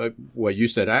 What you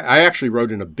said, I actually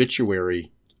wrote an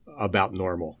obituary about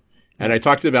normal. And I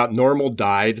talked about normal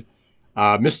died.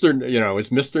 It's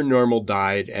Mr. Normal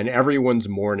died, and everyone's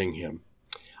mourning him.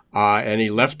 And he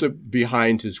left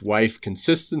behind his wife,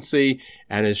 Consistency,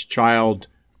 and his child,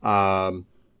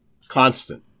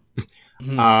 Constant.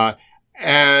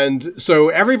 And so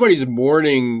everybody's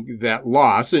mourning that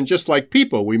loss. And just like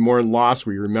people, we mourn loss.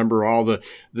 We remember all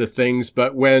the things.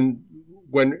 But when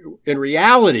in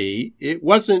reality, it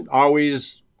wasn't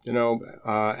always,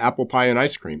 apple pie and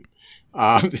ice cream.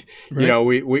 Right.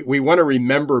 We want to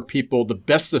remember people, the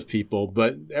best of people,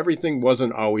 but everything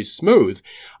wasn't always smooth.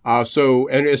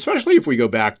 And especially if we go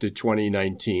back to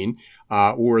 2019,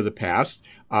 or the past,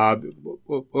 it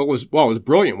was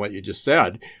brilliant what you just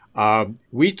said.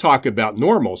 We talk about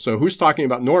normal. So who's talking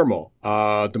about normal?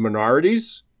 The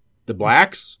minorities, the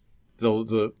blacks,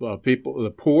 the people,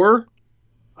 the poor.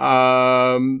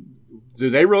 Do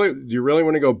you really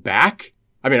want to go back?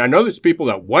 I mean, I know there's people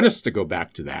that want us to go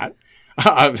back to that.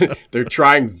 They're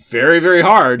trying very, very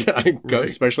hard, right,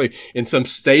 especially in some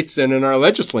states and in our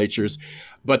legislatures.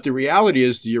 But the reality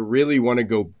is, do you really want to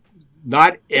go?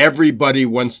 Not everybody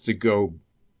wants to go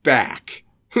back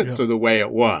to the way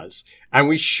it was. And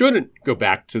we shouldn't go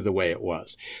back to the way it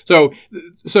was.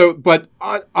 But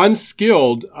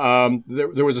unskilled,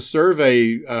 there was a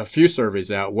survey, a few surveys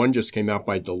out. One just came out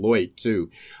by Deloitte too,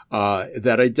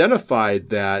 that identified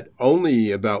that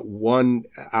only about 1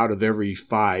 out of every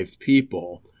 5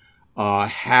 people,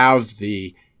 have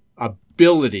the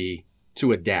ability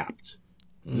to adapt,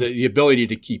 the ability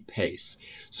to keep pace.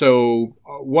 So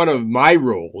one of my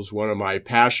roles, one of my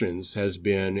passions has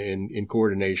been in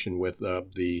coordination with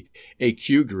the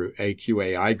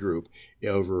AQAI group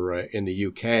over in the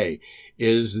UK,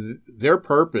 is their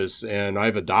purpose, and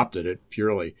I've adopted it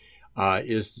purely,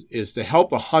 is to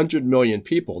help 100 million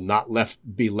people not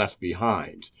be left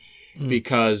behind.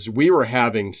 Because we were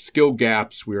having skill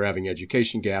gaps, we were having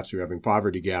education gaps, we were having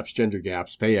poverty gaps, gender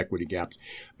gaps, pay equity gaps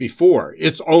before.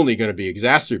 It's only going to be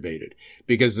exacerbated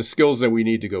because the skills that we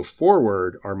need to go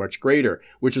forward are much greater,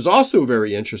 which is also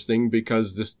very interesting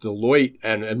because this Deloitte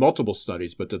and multiple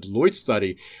studies, but the Deloitte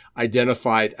study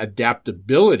identified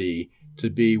adaptability to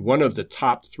be one of the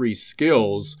top 3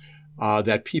 skills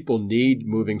that people need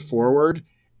moving forward.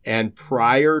 And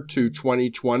prior to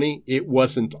 2020, it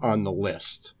wasn't on the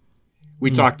list. We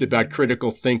talked about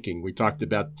critical thinking. We talked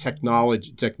about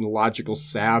technological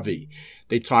savvy.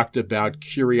 They talked about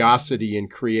curiosity and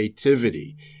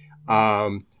creativity.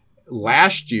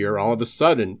 Last year, all of a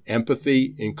sudden,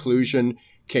 empathy, inclusion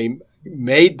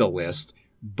made the list,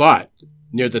 but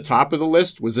near the top of the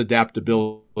list was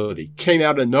adaptability. Came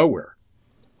out of nowhere.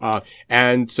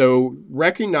 And so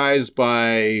recognized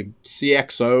by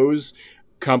CXOs,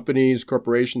 companies,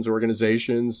 corporations,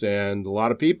 organizations, and a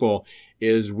lot of people,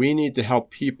 is we need to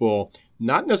help people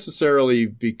not necessarily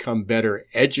become better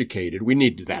educated. We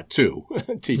need that too,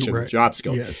 teach them a job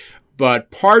skill. Yes. But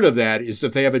part of that is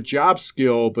if they have a job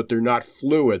skill, but they're not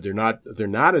fluid, they're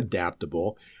not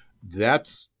adaptable,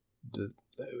 it's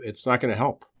not going to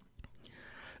help.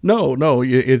 No,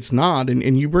 it's not.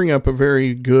 And you bring up a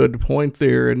very good point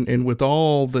there. And with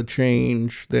all the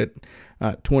change that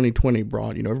 2020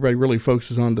 brought, everybody really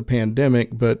focuses on the pandemic,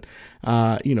 but,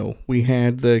 we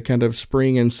had the kind of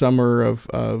spring and summer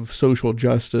of social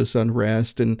justice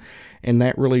unrest, and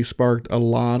that really sparked a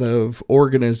lot of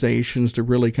organizations to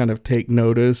really kind of take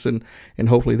notice, and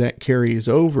hopefully that carries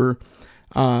over.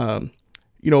 But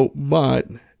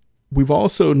we've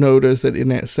also noticed that in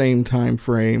that same time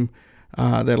frame,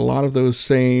 that a lot of those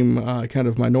same kind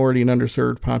of minority and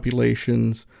underserved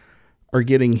populations are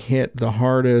getting hit the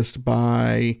hardest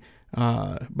by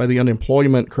the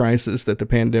unemployment crisis that the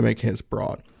pandemic has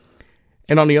brought.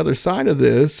 And on the other side of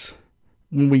this,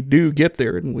 when we do get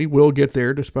there, and we will get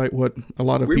there despite what a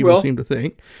lot of people seem to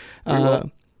think, but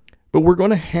we're going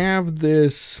to have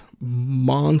this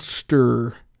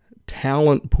monster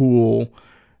talent pool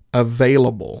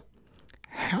available.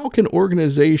 How can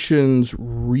organizations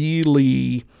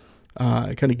really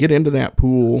kind of get into that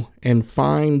pool and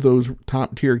find those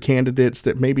top tier candidates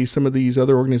that maybe some of these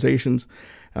other organizations,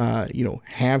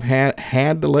 have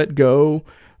had to let go,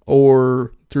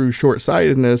 or through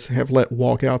short-sightedness have let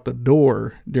walk out the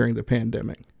door during the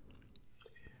pandemic?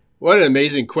 What an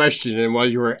amazing question. And while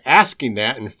you were asking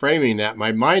that and framing that,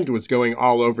 my mind was going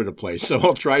all over the place. So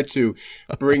I'll try to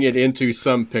bring it into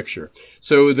some picture.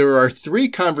 So there are 3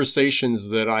 conversations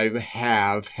that I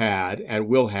have had and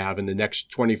will have in the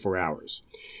next 24 hours.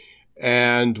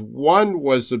 And one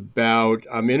was about,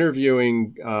 I'm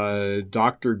interviewing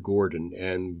Dr. Gordon,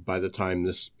 and by the time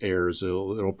this airs,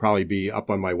 it'll probably be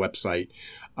up on my website.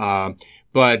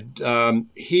 But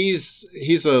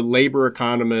he's a labor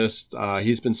economist.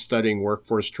 He's been studying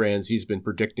workforce trends. He's been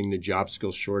predicting the job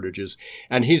skill shortages,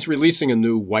 and he's releasing a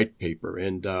new white paper.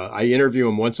 And I interview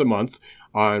him once a month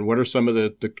on what are some of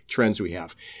the trends we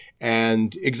have.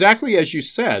 And exactly as you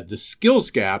said, the skills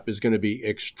gap is going to be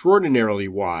extraordinarily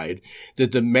wide. The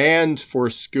demand for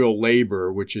skilled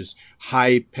labor, which is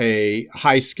high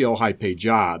skill, high pay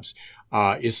jobs,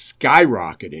 is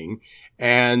skyrocketing.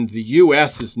 And the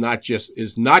U.S. is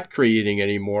not creating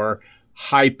any more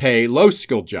high pay, low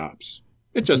skill jobs.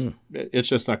 It's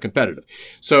just not competitive.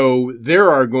 So there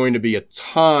are going to be a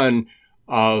ton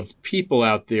of people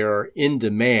out there in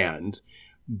demand,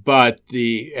 but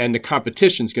the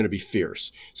competition is going to be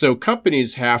fierce. So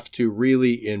companies have to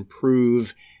really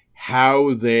improve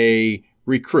how they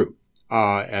recruit.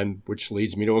 And which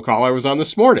leads me to a call I was on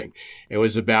this morning. It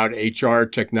was about HR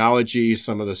technology,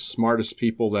 some of the smartest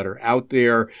people that are out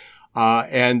there.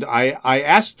 And I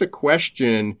asked the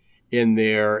question in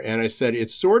there, and I said, it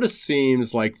sort of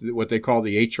seems like what they call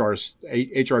the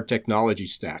HR technology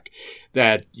stack,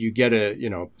 that you get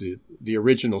the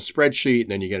original spreadsheet,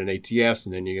 and then you get an ATS,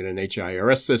 and then you get an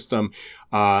HIRS system,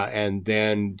 and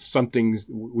then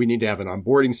we need to have an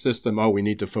onboarding system. Oh, we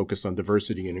need to focus on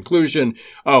diversity and inclusion.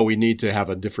 Oh, we need to have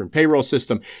a different payroll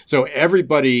system. So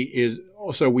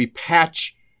we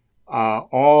patch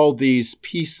all these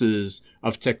pieces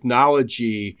of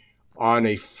technology on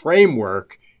a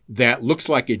framework that looks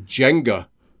like a Jenga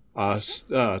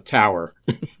tower.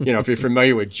 If you're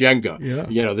familiar with Jenga,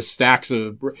 yeah. The stacks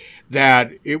of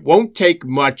that, it won't take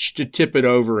much to tip it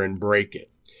over and break it.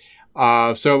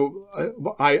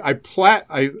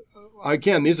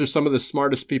 Again, these are some of the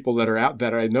smartest people that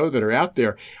I know that are out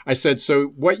there. I said, so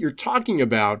what you're talking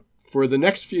about for the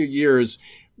next few years,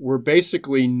 we're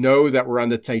basically know that we're on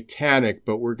the Titanic,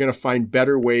 but we're going to find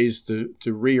better ways to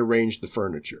rearrange the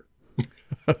furniture.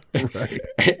 Right.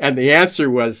 And the answer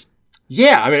was,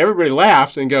 yeah. I mean, everybody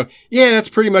laughs and go, yeah, that's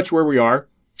pretty much where we are.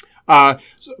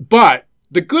 But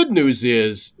the good news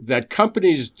is that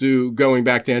companies going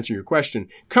back to answer your question,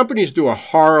 companies do a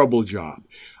horrible job,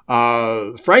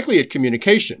 frankly, at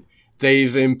communication. They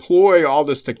employ all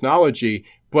this technology,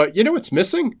 but you know what's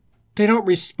missing? They don't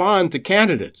respond to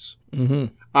candidates. Mm-hmm.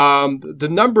 The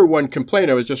number one complaint,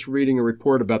 I was just reading a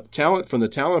report about talent from the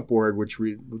Talent Board, which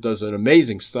does an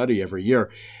amazing study every year.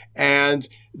 And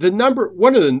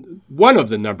one of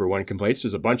the number one complaints,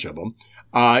 there's a bunch of them,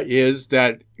 is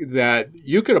that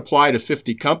you could apply to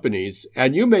 50 companies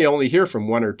and you may only hear from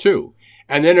 1 or 2.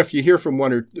 And then if you hear from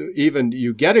 1 or 2, even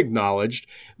you get acknowledged,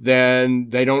 then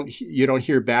you don't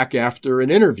hear back after an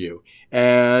interview.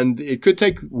 And it could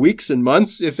take weeks and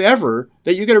months, if ever,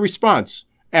 that you get a response.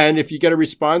 And if you get a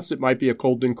response, it might be a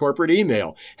cold and corporate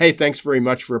email. Hey, thanks very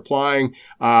much for applying.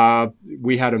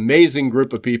 We had an amazing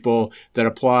group of people that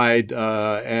applied,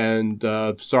 and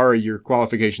sorry, your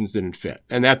qualifications didn't fit.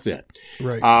 And that's it.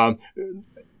 Right.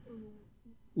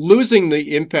 Losing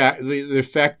the impact, the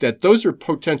effect that those are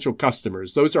potential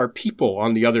customers. Those are people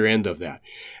on the other end of that.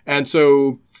 And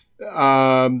so,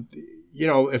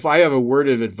 if I have a word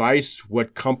of advice,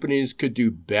 what companies could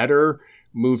do better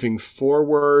moving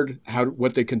forward,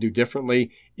 what they can do differently,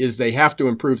 is they have to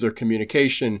improve their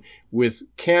communication with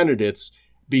candidates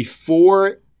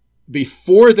before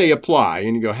they apply.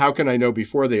 And you go, how can I know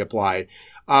before they apply?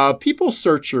 People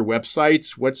search your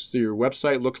websites. What's your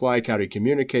website look like? How do you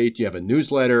communicate? Do you have a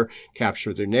newsletter?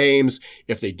 Capture their names.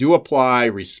 If they do apply,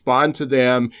 respond to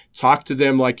them, talk to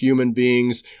them like human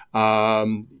beings.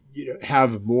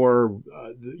 Have more,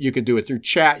 you can do it through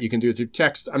chat, you can do it through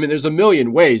text. I mean, there's a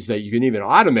million ways that you can even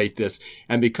automate this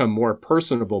and become more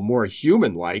personable, more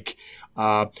human-like.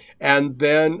 And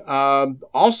then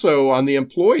also on the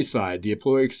employee side, the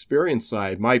employee experience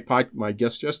side, my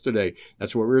guest yesterday,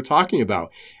 that's what we were talking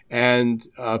about. And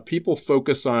people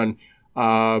focus on,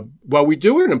 we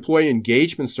do an employee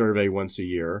engagement survey once a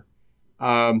year.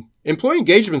 Employee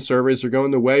engagement surveys are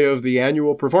going the way of the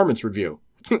annual performance review.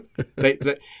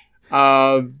 Get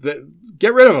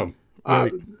rid of them.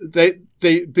 Right.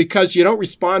 Because you don't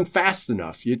respond fast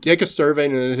enough. You take a survey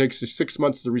and it takes you 6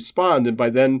 months to respond, and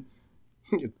by then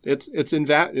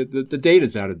the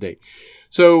data's out of date.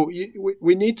 So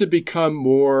we need to become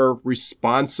more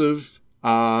responsive.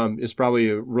 Is probably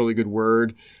a really good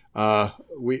word.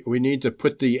 We need to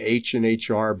put the H in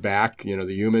HR back,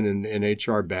 the human in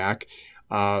HR back.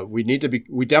 We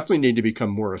definitely need to become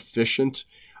more efficient.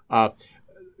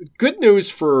 Good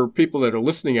news for people that are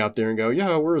listening out there and go,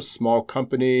 yeah, we're a small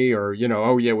company, or,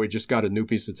 oh yeah, we just got a new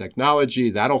piece of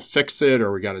technology that'll fix it,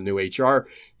 or we got a new HR,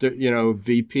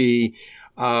 VP.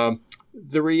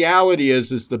 The reality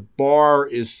is the bar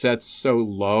is set so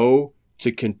low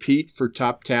to compete for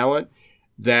top talent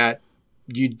that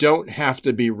you don't have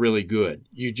to be really good.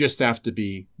 You just have to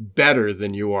be better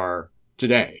than you are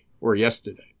today or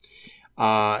yesterday.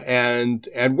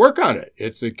 And work on it.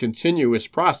 It's a continuous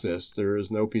process. There is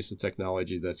no piece of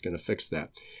technology that's going to fix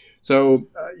that. So,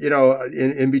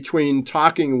 in between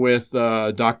talking with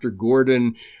Dr.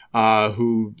 Gordon,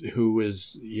 who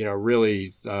is,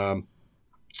 really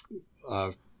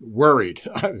worried.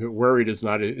 Worried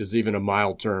is even a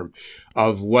mild term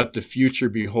of what the future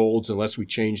beholds unless we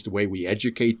change the way we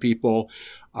educate people.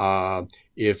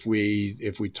 If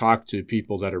we talk to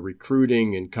people that are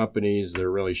recruiting in companies that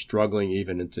are really struggling,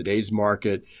 even in today's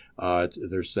market,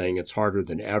 they're saying it's harder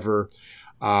than ever.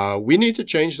 We need to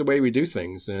change the way we do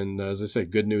things. And as I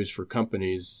said, good news for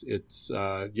companies. It's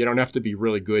you don't have to be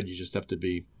really good. You just have to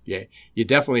be, you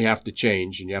definitely have to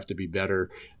change, and you have to be better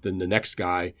than the next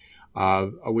guy.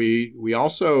 We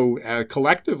also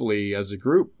collectively as a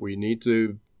group, we need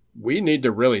to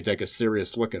really take a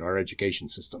serious look at our education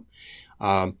system.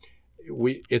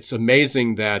 It's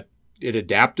amazing that it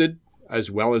adapted as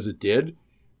well as it did,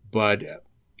 but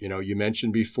you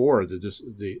mentioned before that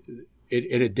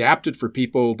it adapted for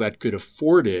people that could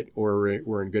afford it or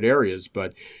were in good areas,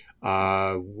 but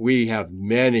we have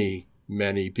many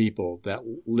people that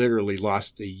literally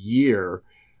lost a year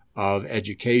of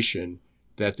education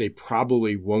that they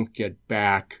probably won't get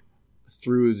back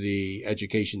through the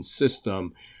education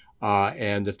system.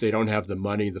 And if they don't have the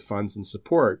money, the funds, and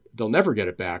support, they'll never get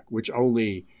it back, which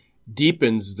only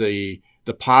deepens the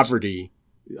poverty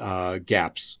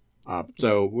gaps.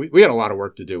 So we got a lot of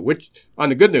work to do, which on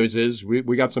the good news is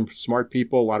we got some smart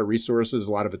people, a lot of resources,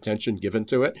 a lot of attention given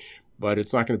to it, but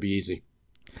it's not going to be easy.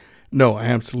 No,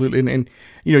 absolutely. And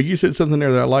you said something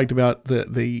there that I liked about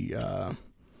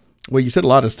well, you said a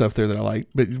lot of stuff there that I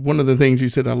liked, but one of the things you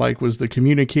said I liked was the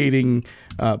communicating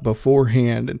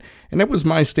beforehand. And that was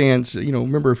my stance.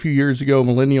 Remember a few years ago,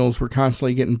 millennials were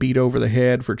constantly getting beat over the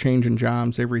head for changing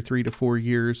jobs every 3 to 4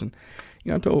 years. And,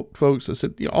 I told folks, I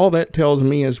said, all that tells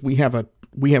me is we have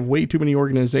way too many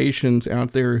organizations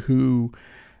out there who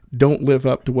don't live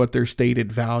up to what their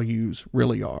stated values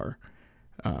really are.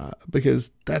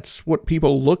 Because that's what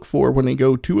people look for when they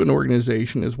go to an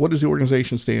organization is what does the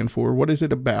organization stand for? What is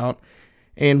it about?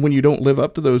 And when you don't live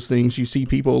up to those things, you see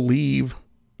people leave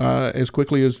as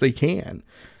quickly as they can.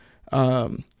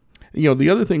 The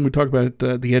other thing we talk about,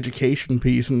 the education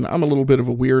piece, and I'm a little bit of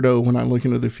a weirdo when I look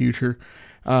into the future.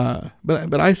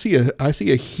 But I see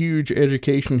a huge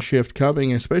education shift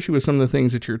coming, especially with some of the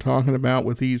things that you're talking about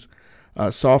with these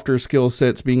softer skill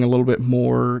sets being a little bit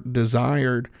more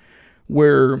desired,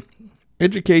 where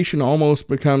education almost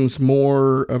becomes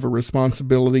more of a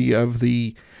responsibility of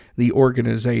the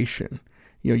organization.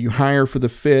 You hire for the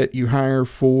fit, you hire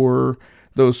for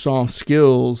those soft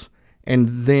skills,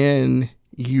 and then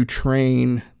you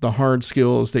train the hard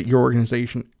skills that your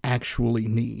organization actually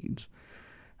needs.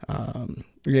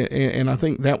 And I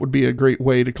think that would be a great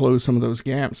way to close some of those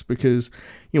gaps because,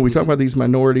 we talk about these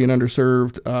minority and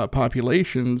underserved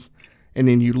populations, and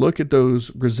then you look at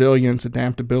those resilience,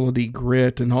 adaptability,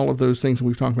 grit, and all of those things that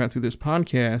we've talked about through this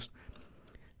podcast.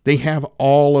 They have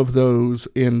all of those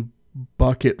in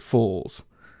bucketfuls.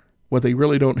 What they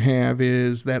really don't have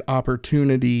is that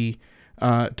opportunity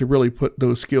to really put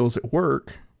those skills at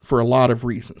work for a lot of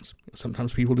reasons.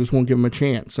 Sometimes people just won't give them a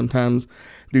chance. Sometimes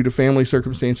due to family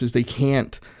circumstances, they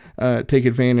can't take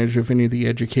advantage of any of the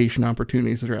education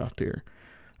opportunities that are out there.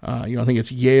 I think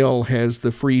it's Yale has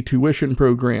the free tuition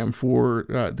program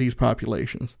for these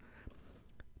populations.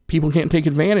 People can't take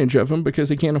advantage of them because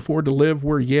they can't afford to live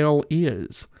where Yale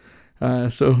is.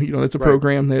 So it's a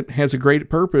program that has a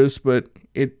great purpose, but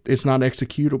it's not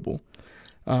executable.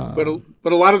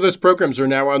 But a lot of those programs are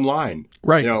now online.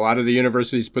 Right. A lot of the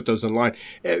universities put those online,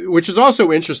 which is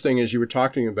also interesting as you were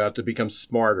talking about to become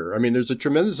smarter. I mean, there's a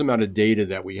tremendous amount of data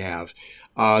that we have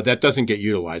that doesn't get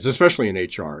utilized, especially in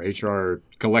HR. HR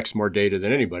collects more data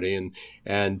than anybody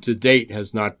and to date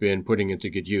has not been putting into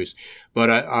good use. But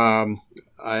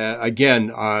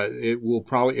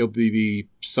it'll be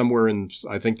somewhere in,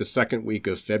 I think, the second week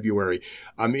of February.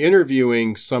 I'm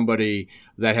interviewing somebody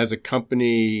that has a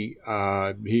company.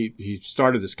 He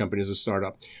started this company as a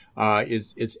startup.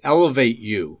 It's Elevate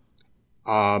You.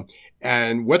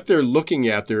 And what they're looking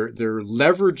at, they're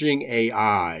leveraging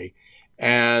AI,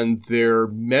 and they're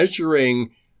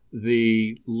measuring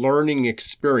the learning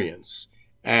experience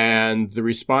and the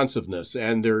responsiveness,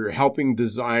 and they're helping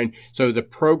design. So the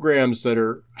programs that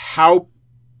are how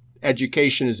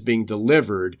education is being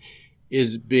delivered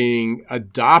is being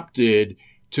adopted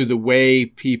to the way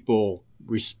people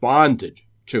responded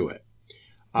to it.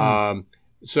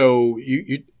 So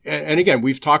and again,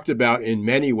 we've talked about in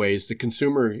many ways the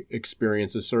consumer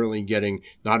experience is certainly getting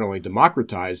not only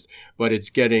democratized, but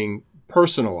it's getting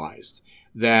personalized.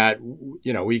 That,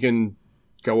 we can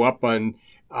go up on,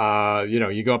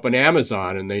 you go up on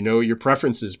Amazon and they know your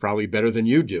preferences probably better than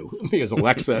you do because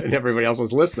Alexa and everybody else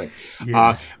is listening.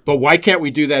 Yeah. But why can't we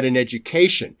do that in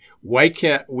education? Why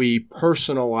can't we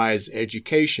personalize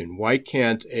education? Why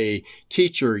can't a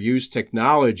teacher use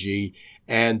technology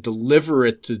and deliver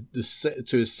it to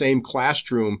the same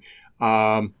classroom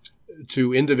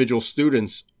to individual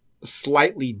students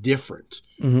slightly different?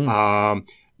 Mm-hmm.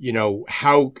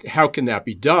 How can that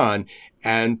be done?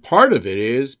 And part of it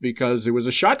is because there was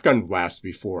a shotgun blast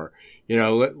before.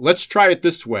 Let's try it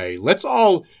this way.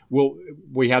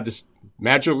 We had this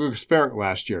magical experiment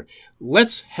last year.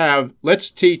 Let's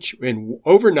teach, and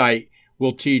overnight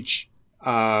we'll teach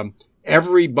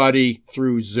everybody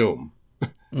through Zoom,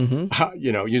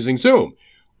 mm-hmm. Using Zoom.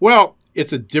 Well,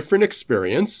 it's a different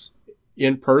experience.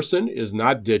 In person is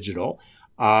not digital.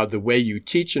 The way you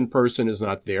teach in person is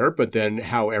not there, but then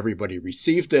how everybody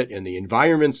received it and the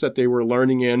environments that they were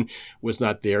learning in was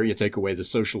not there. You take away the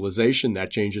socialization, that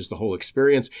changes the whole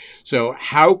experience. So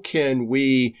how can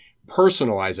we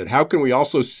personalize it? How can we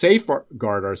also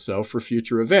safeguard ourselves for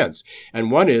future events? And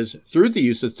one is through the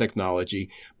use of technology.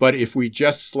 But if we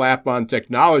just slap on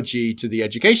technology to the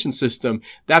education system,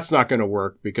 that's not going to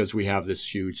work because we have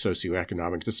this huge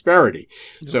socioeconomic disparity.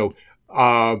 Yep. So,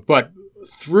 but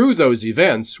through those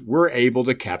events, we're able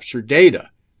to capture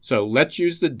data. So let's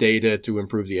use the data to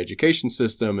improve the education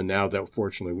system. And now that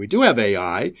fortunately we do have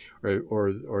AI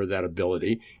or that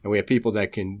ability, and we have people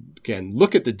that can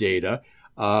look at the data,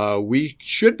 we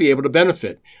should be able to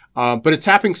benefit. But it's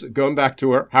happening, going back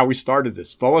to how we started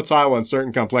this, volatile,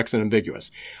 uncertain, complex, and ambiguous.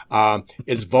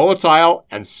 It's volatile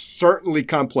and certainly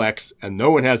complex, and no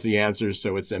one has the answers,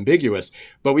 so it's ambiguous,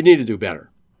 but we need to do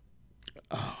better.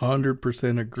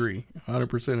 100% agree.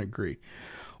 100% agree.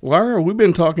 Well, Ira, we've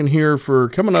been talking here for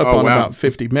coming up on about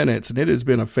 50 minutes, and it has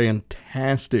been a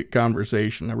fantastic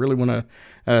conversation. I really want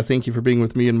to thank you for being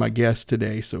with me and my guest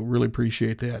today, so really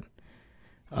appreciate that.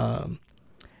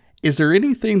 Is there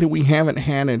anything that we haven't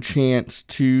had a chance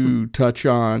to touch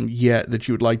on yet that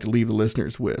you would like to leave the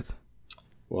listeners with?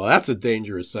 Well, that's a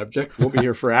dangerous subject. We'll be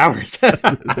here for hours. There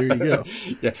you go.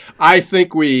 Yeah, I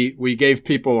think we gave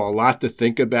people a lot to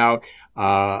think about.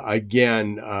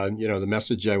 The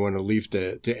message I want to leave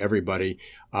to everybody,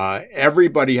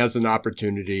 everybody has an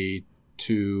opportunity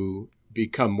to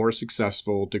become more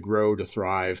successful, to grow, to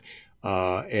thrive.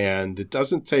 And it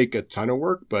doesn't take a ton of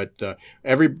work, but I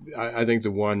think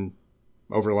the one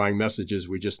overlying message is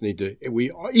we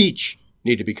each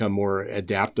need to become more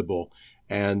adaptable,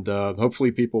 and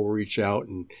hopefully people will reach out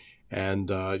and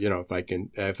if I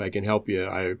can help you,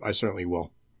 I certainly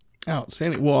will.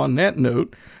 Outstanding. Well, on that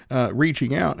note,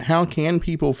 reaching out, how can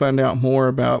people find out more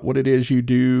about what it is you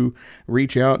do,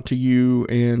 reach out to you,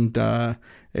 and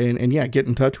get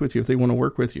in touch with you if they want to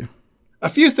work with you? A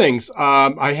few things.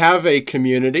 I have a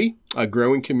community, a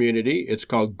growing community. It's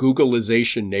called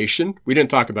Googleization Nation. We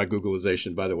didn't talk about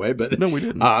Googleization, by the way, but no, we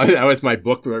didn't. That was my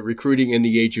book, Recruiting in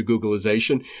the Age of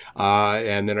Googleization.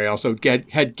 And then I also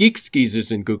had Geek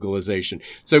Skeezers in Googleization.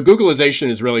 So Googleization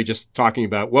is really just talking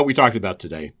about what we talked about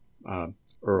today,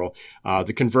 Earl,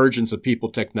 the convergence of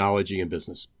people, technology, and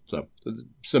business. So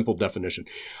simple definition.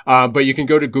 But you can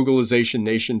go to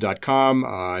Googleizationnation.com.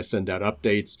 I send out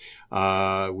updates.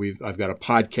 I've got a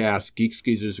podcast, Geek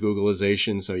Skeezers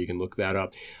Googleization, so you can look that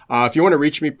up. If you want to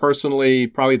reach me personally,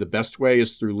 probably the best way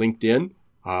is through LinkedIn.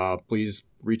 Please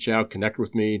reach out, connect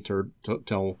with me, tell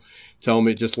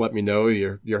me, just let me know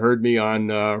you heard me on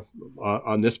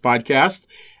this podcast,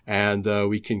 and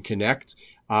we can connect.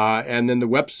 And then the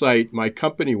website, my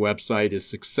company website, is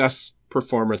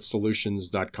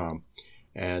successperformancesolutions.com.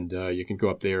 And you can go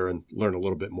up there and learn a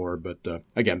little bit more. But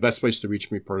again, best place to reach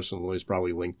me personally is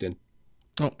probably LinkedIn.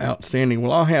 Oh, outstanding.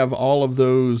 Well, I'll have all of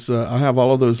those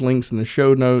links in the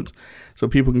show notes so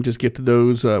people can just get to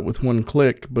those with one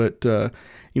click. But,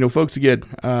 folks, again,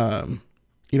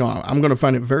 I'm going to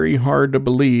find it very hard to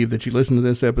believe that you listen to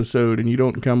this episode and you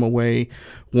don't come away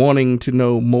wanting to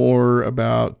know more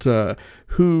about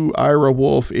who Ira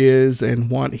Wolfe is and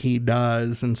what he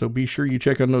does. And so be sure you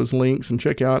check on those links and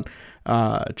check out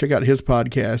his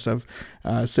podcast. I've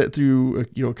sat through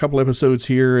a couple episodes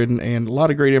here and a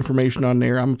lot of great information on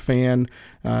there. I'm a fan.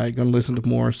 Going to listen to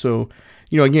more. So,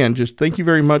 again, just thank you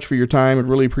very much for your time and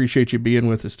really appreciate you being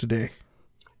with us today.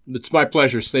 It's my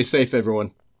pleasure. Stay safe,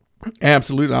 everyone.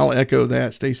 Absolutely. I'll echo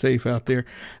that. Stay safe out there.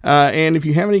 And if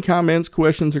you have any comments,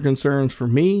 questions, or concerns for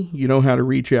me, you know how to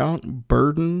reach out.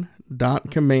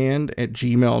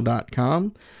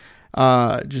 burden.command@gmail.com.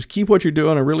 Just keep what you're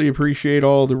doing. I really appreciate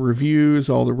all the reviews,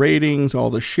 all the ratings,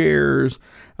 all the shares.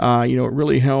 It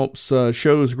really helps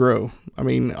shows grow. I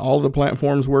mean, all the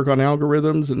platforms work on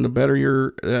algorithms, and the better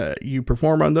you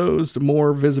perform on those, the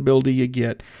more visibility you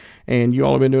get. And you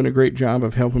all have been doing a great job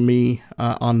of helping me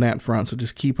on that front. So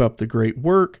just keep up the great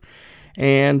work.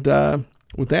 And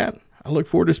with that, I look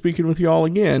forward to speaking with you all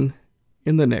again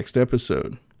in the next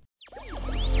episode.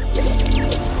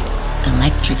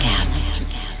 Electricast.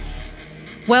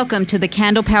 Welcome to the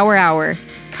Candle Power Hour.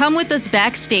 Come with us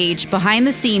backstage behind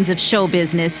the scenes of show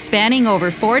business spanning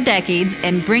over 4 decades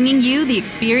and bringing you the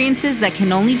experiences that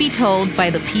can only be told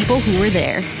by the people who were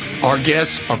there. Our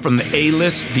guests are from the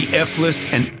A-list, the F-list,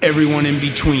 and everyone in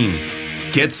between.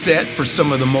 Get set for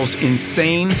some of the most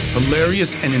insane,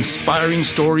 hilarious, and inspiring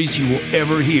stories you will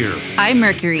ever hear. I'm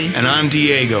Mercury. And I'm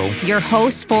Diego. Your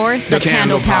hosts for the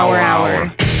Candle Power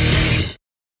Hour.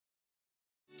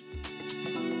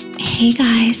 Hey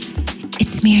guys,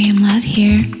 it's Miriam Love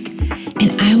here,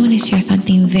 and I want to share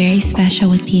something very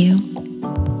special with you.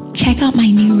 Check out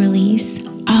my new release,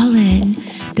 All In,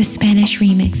 the Spanish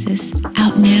remixes,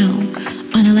 out now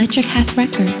on Electricast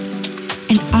Records.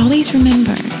 And always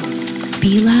remember,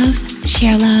 be love,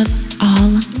 share love,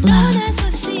 all love.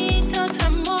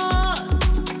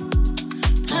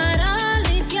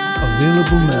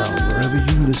 Available now wherever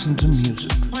you listen to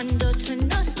music.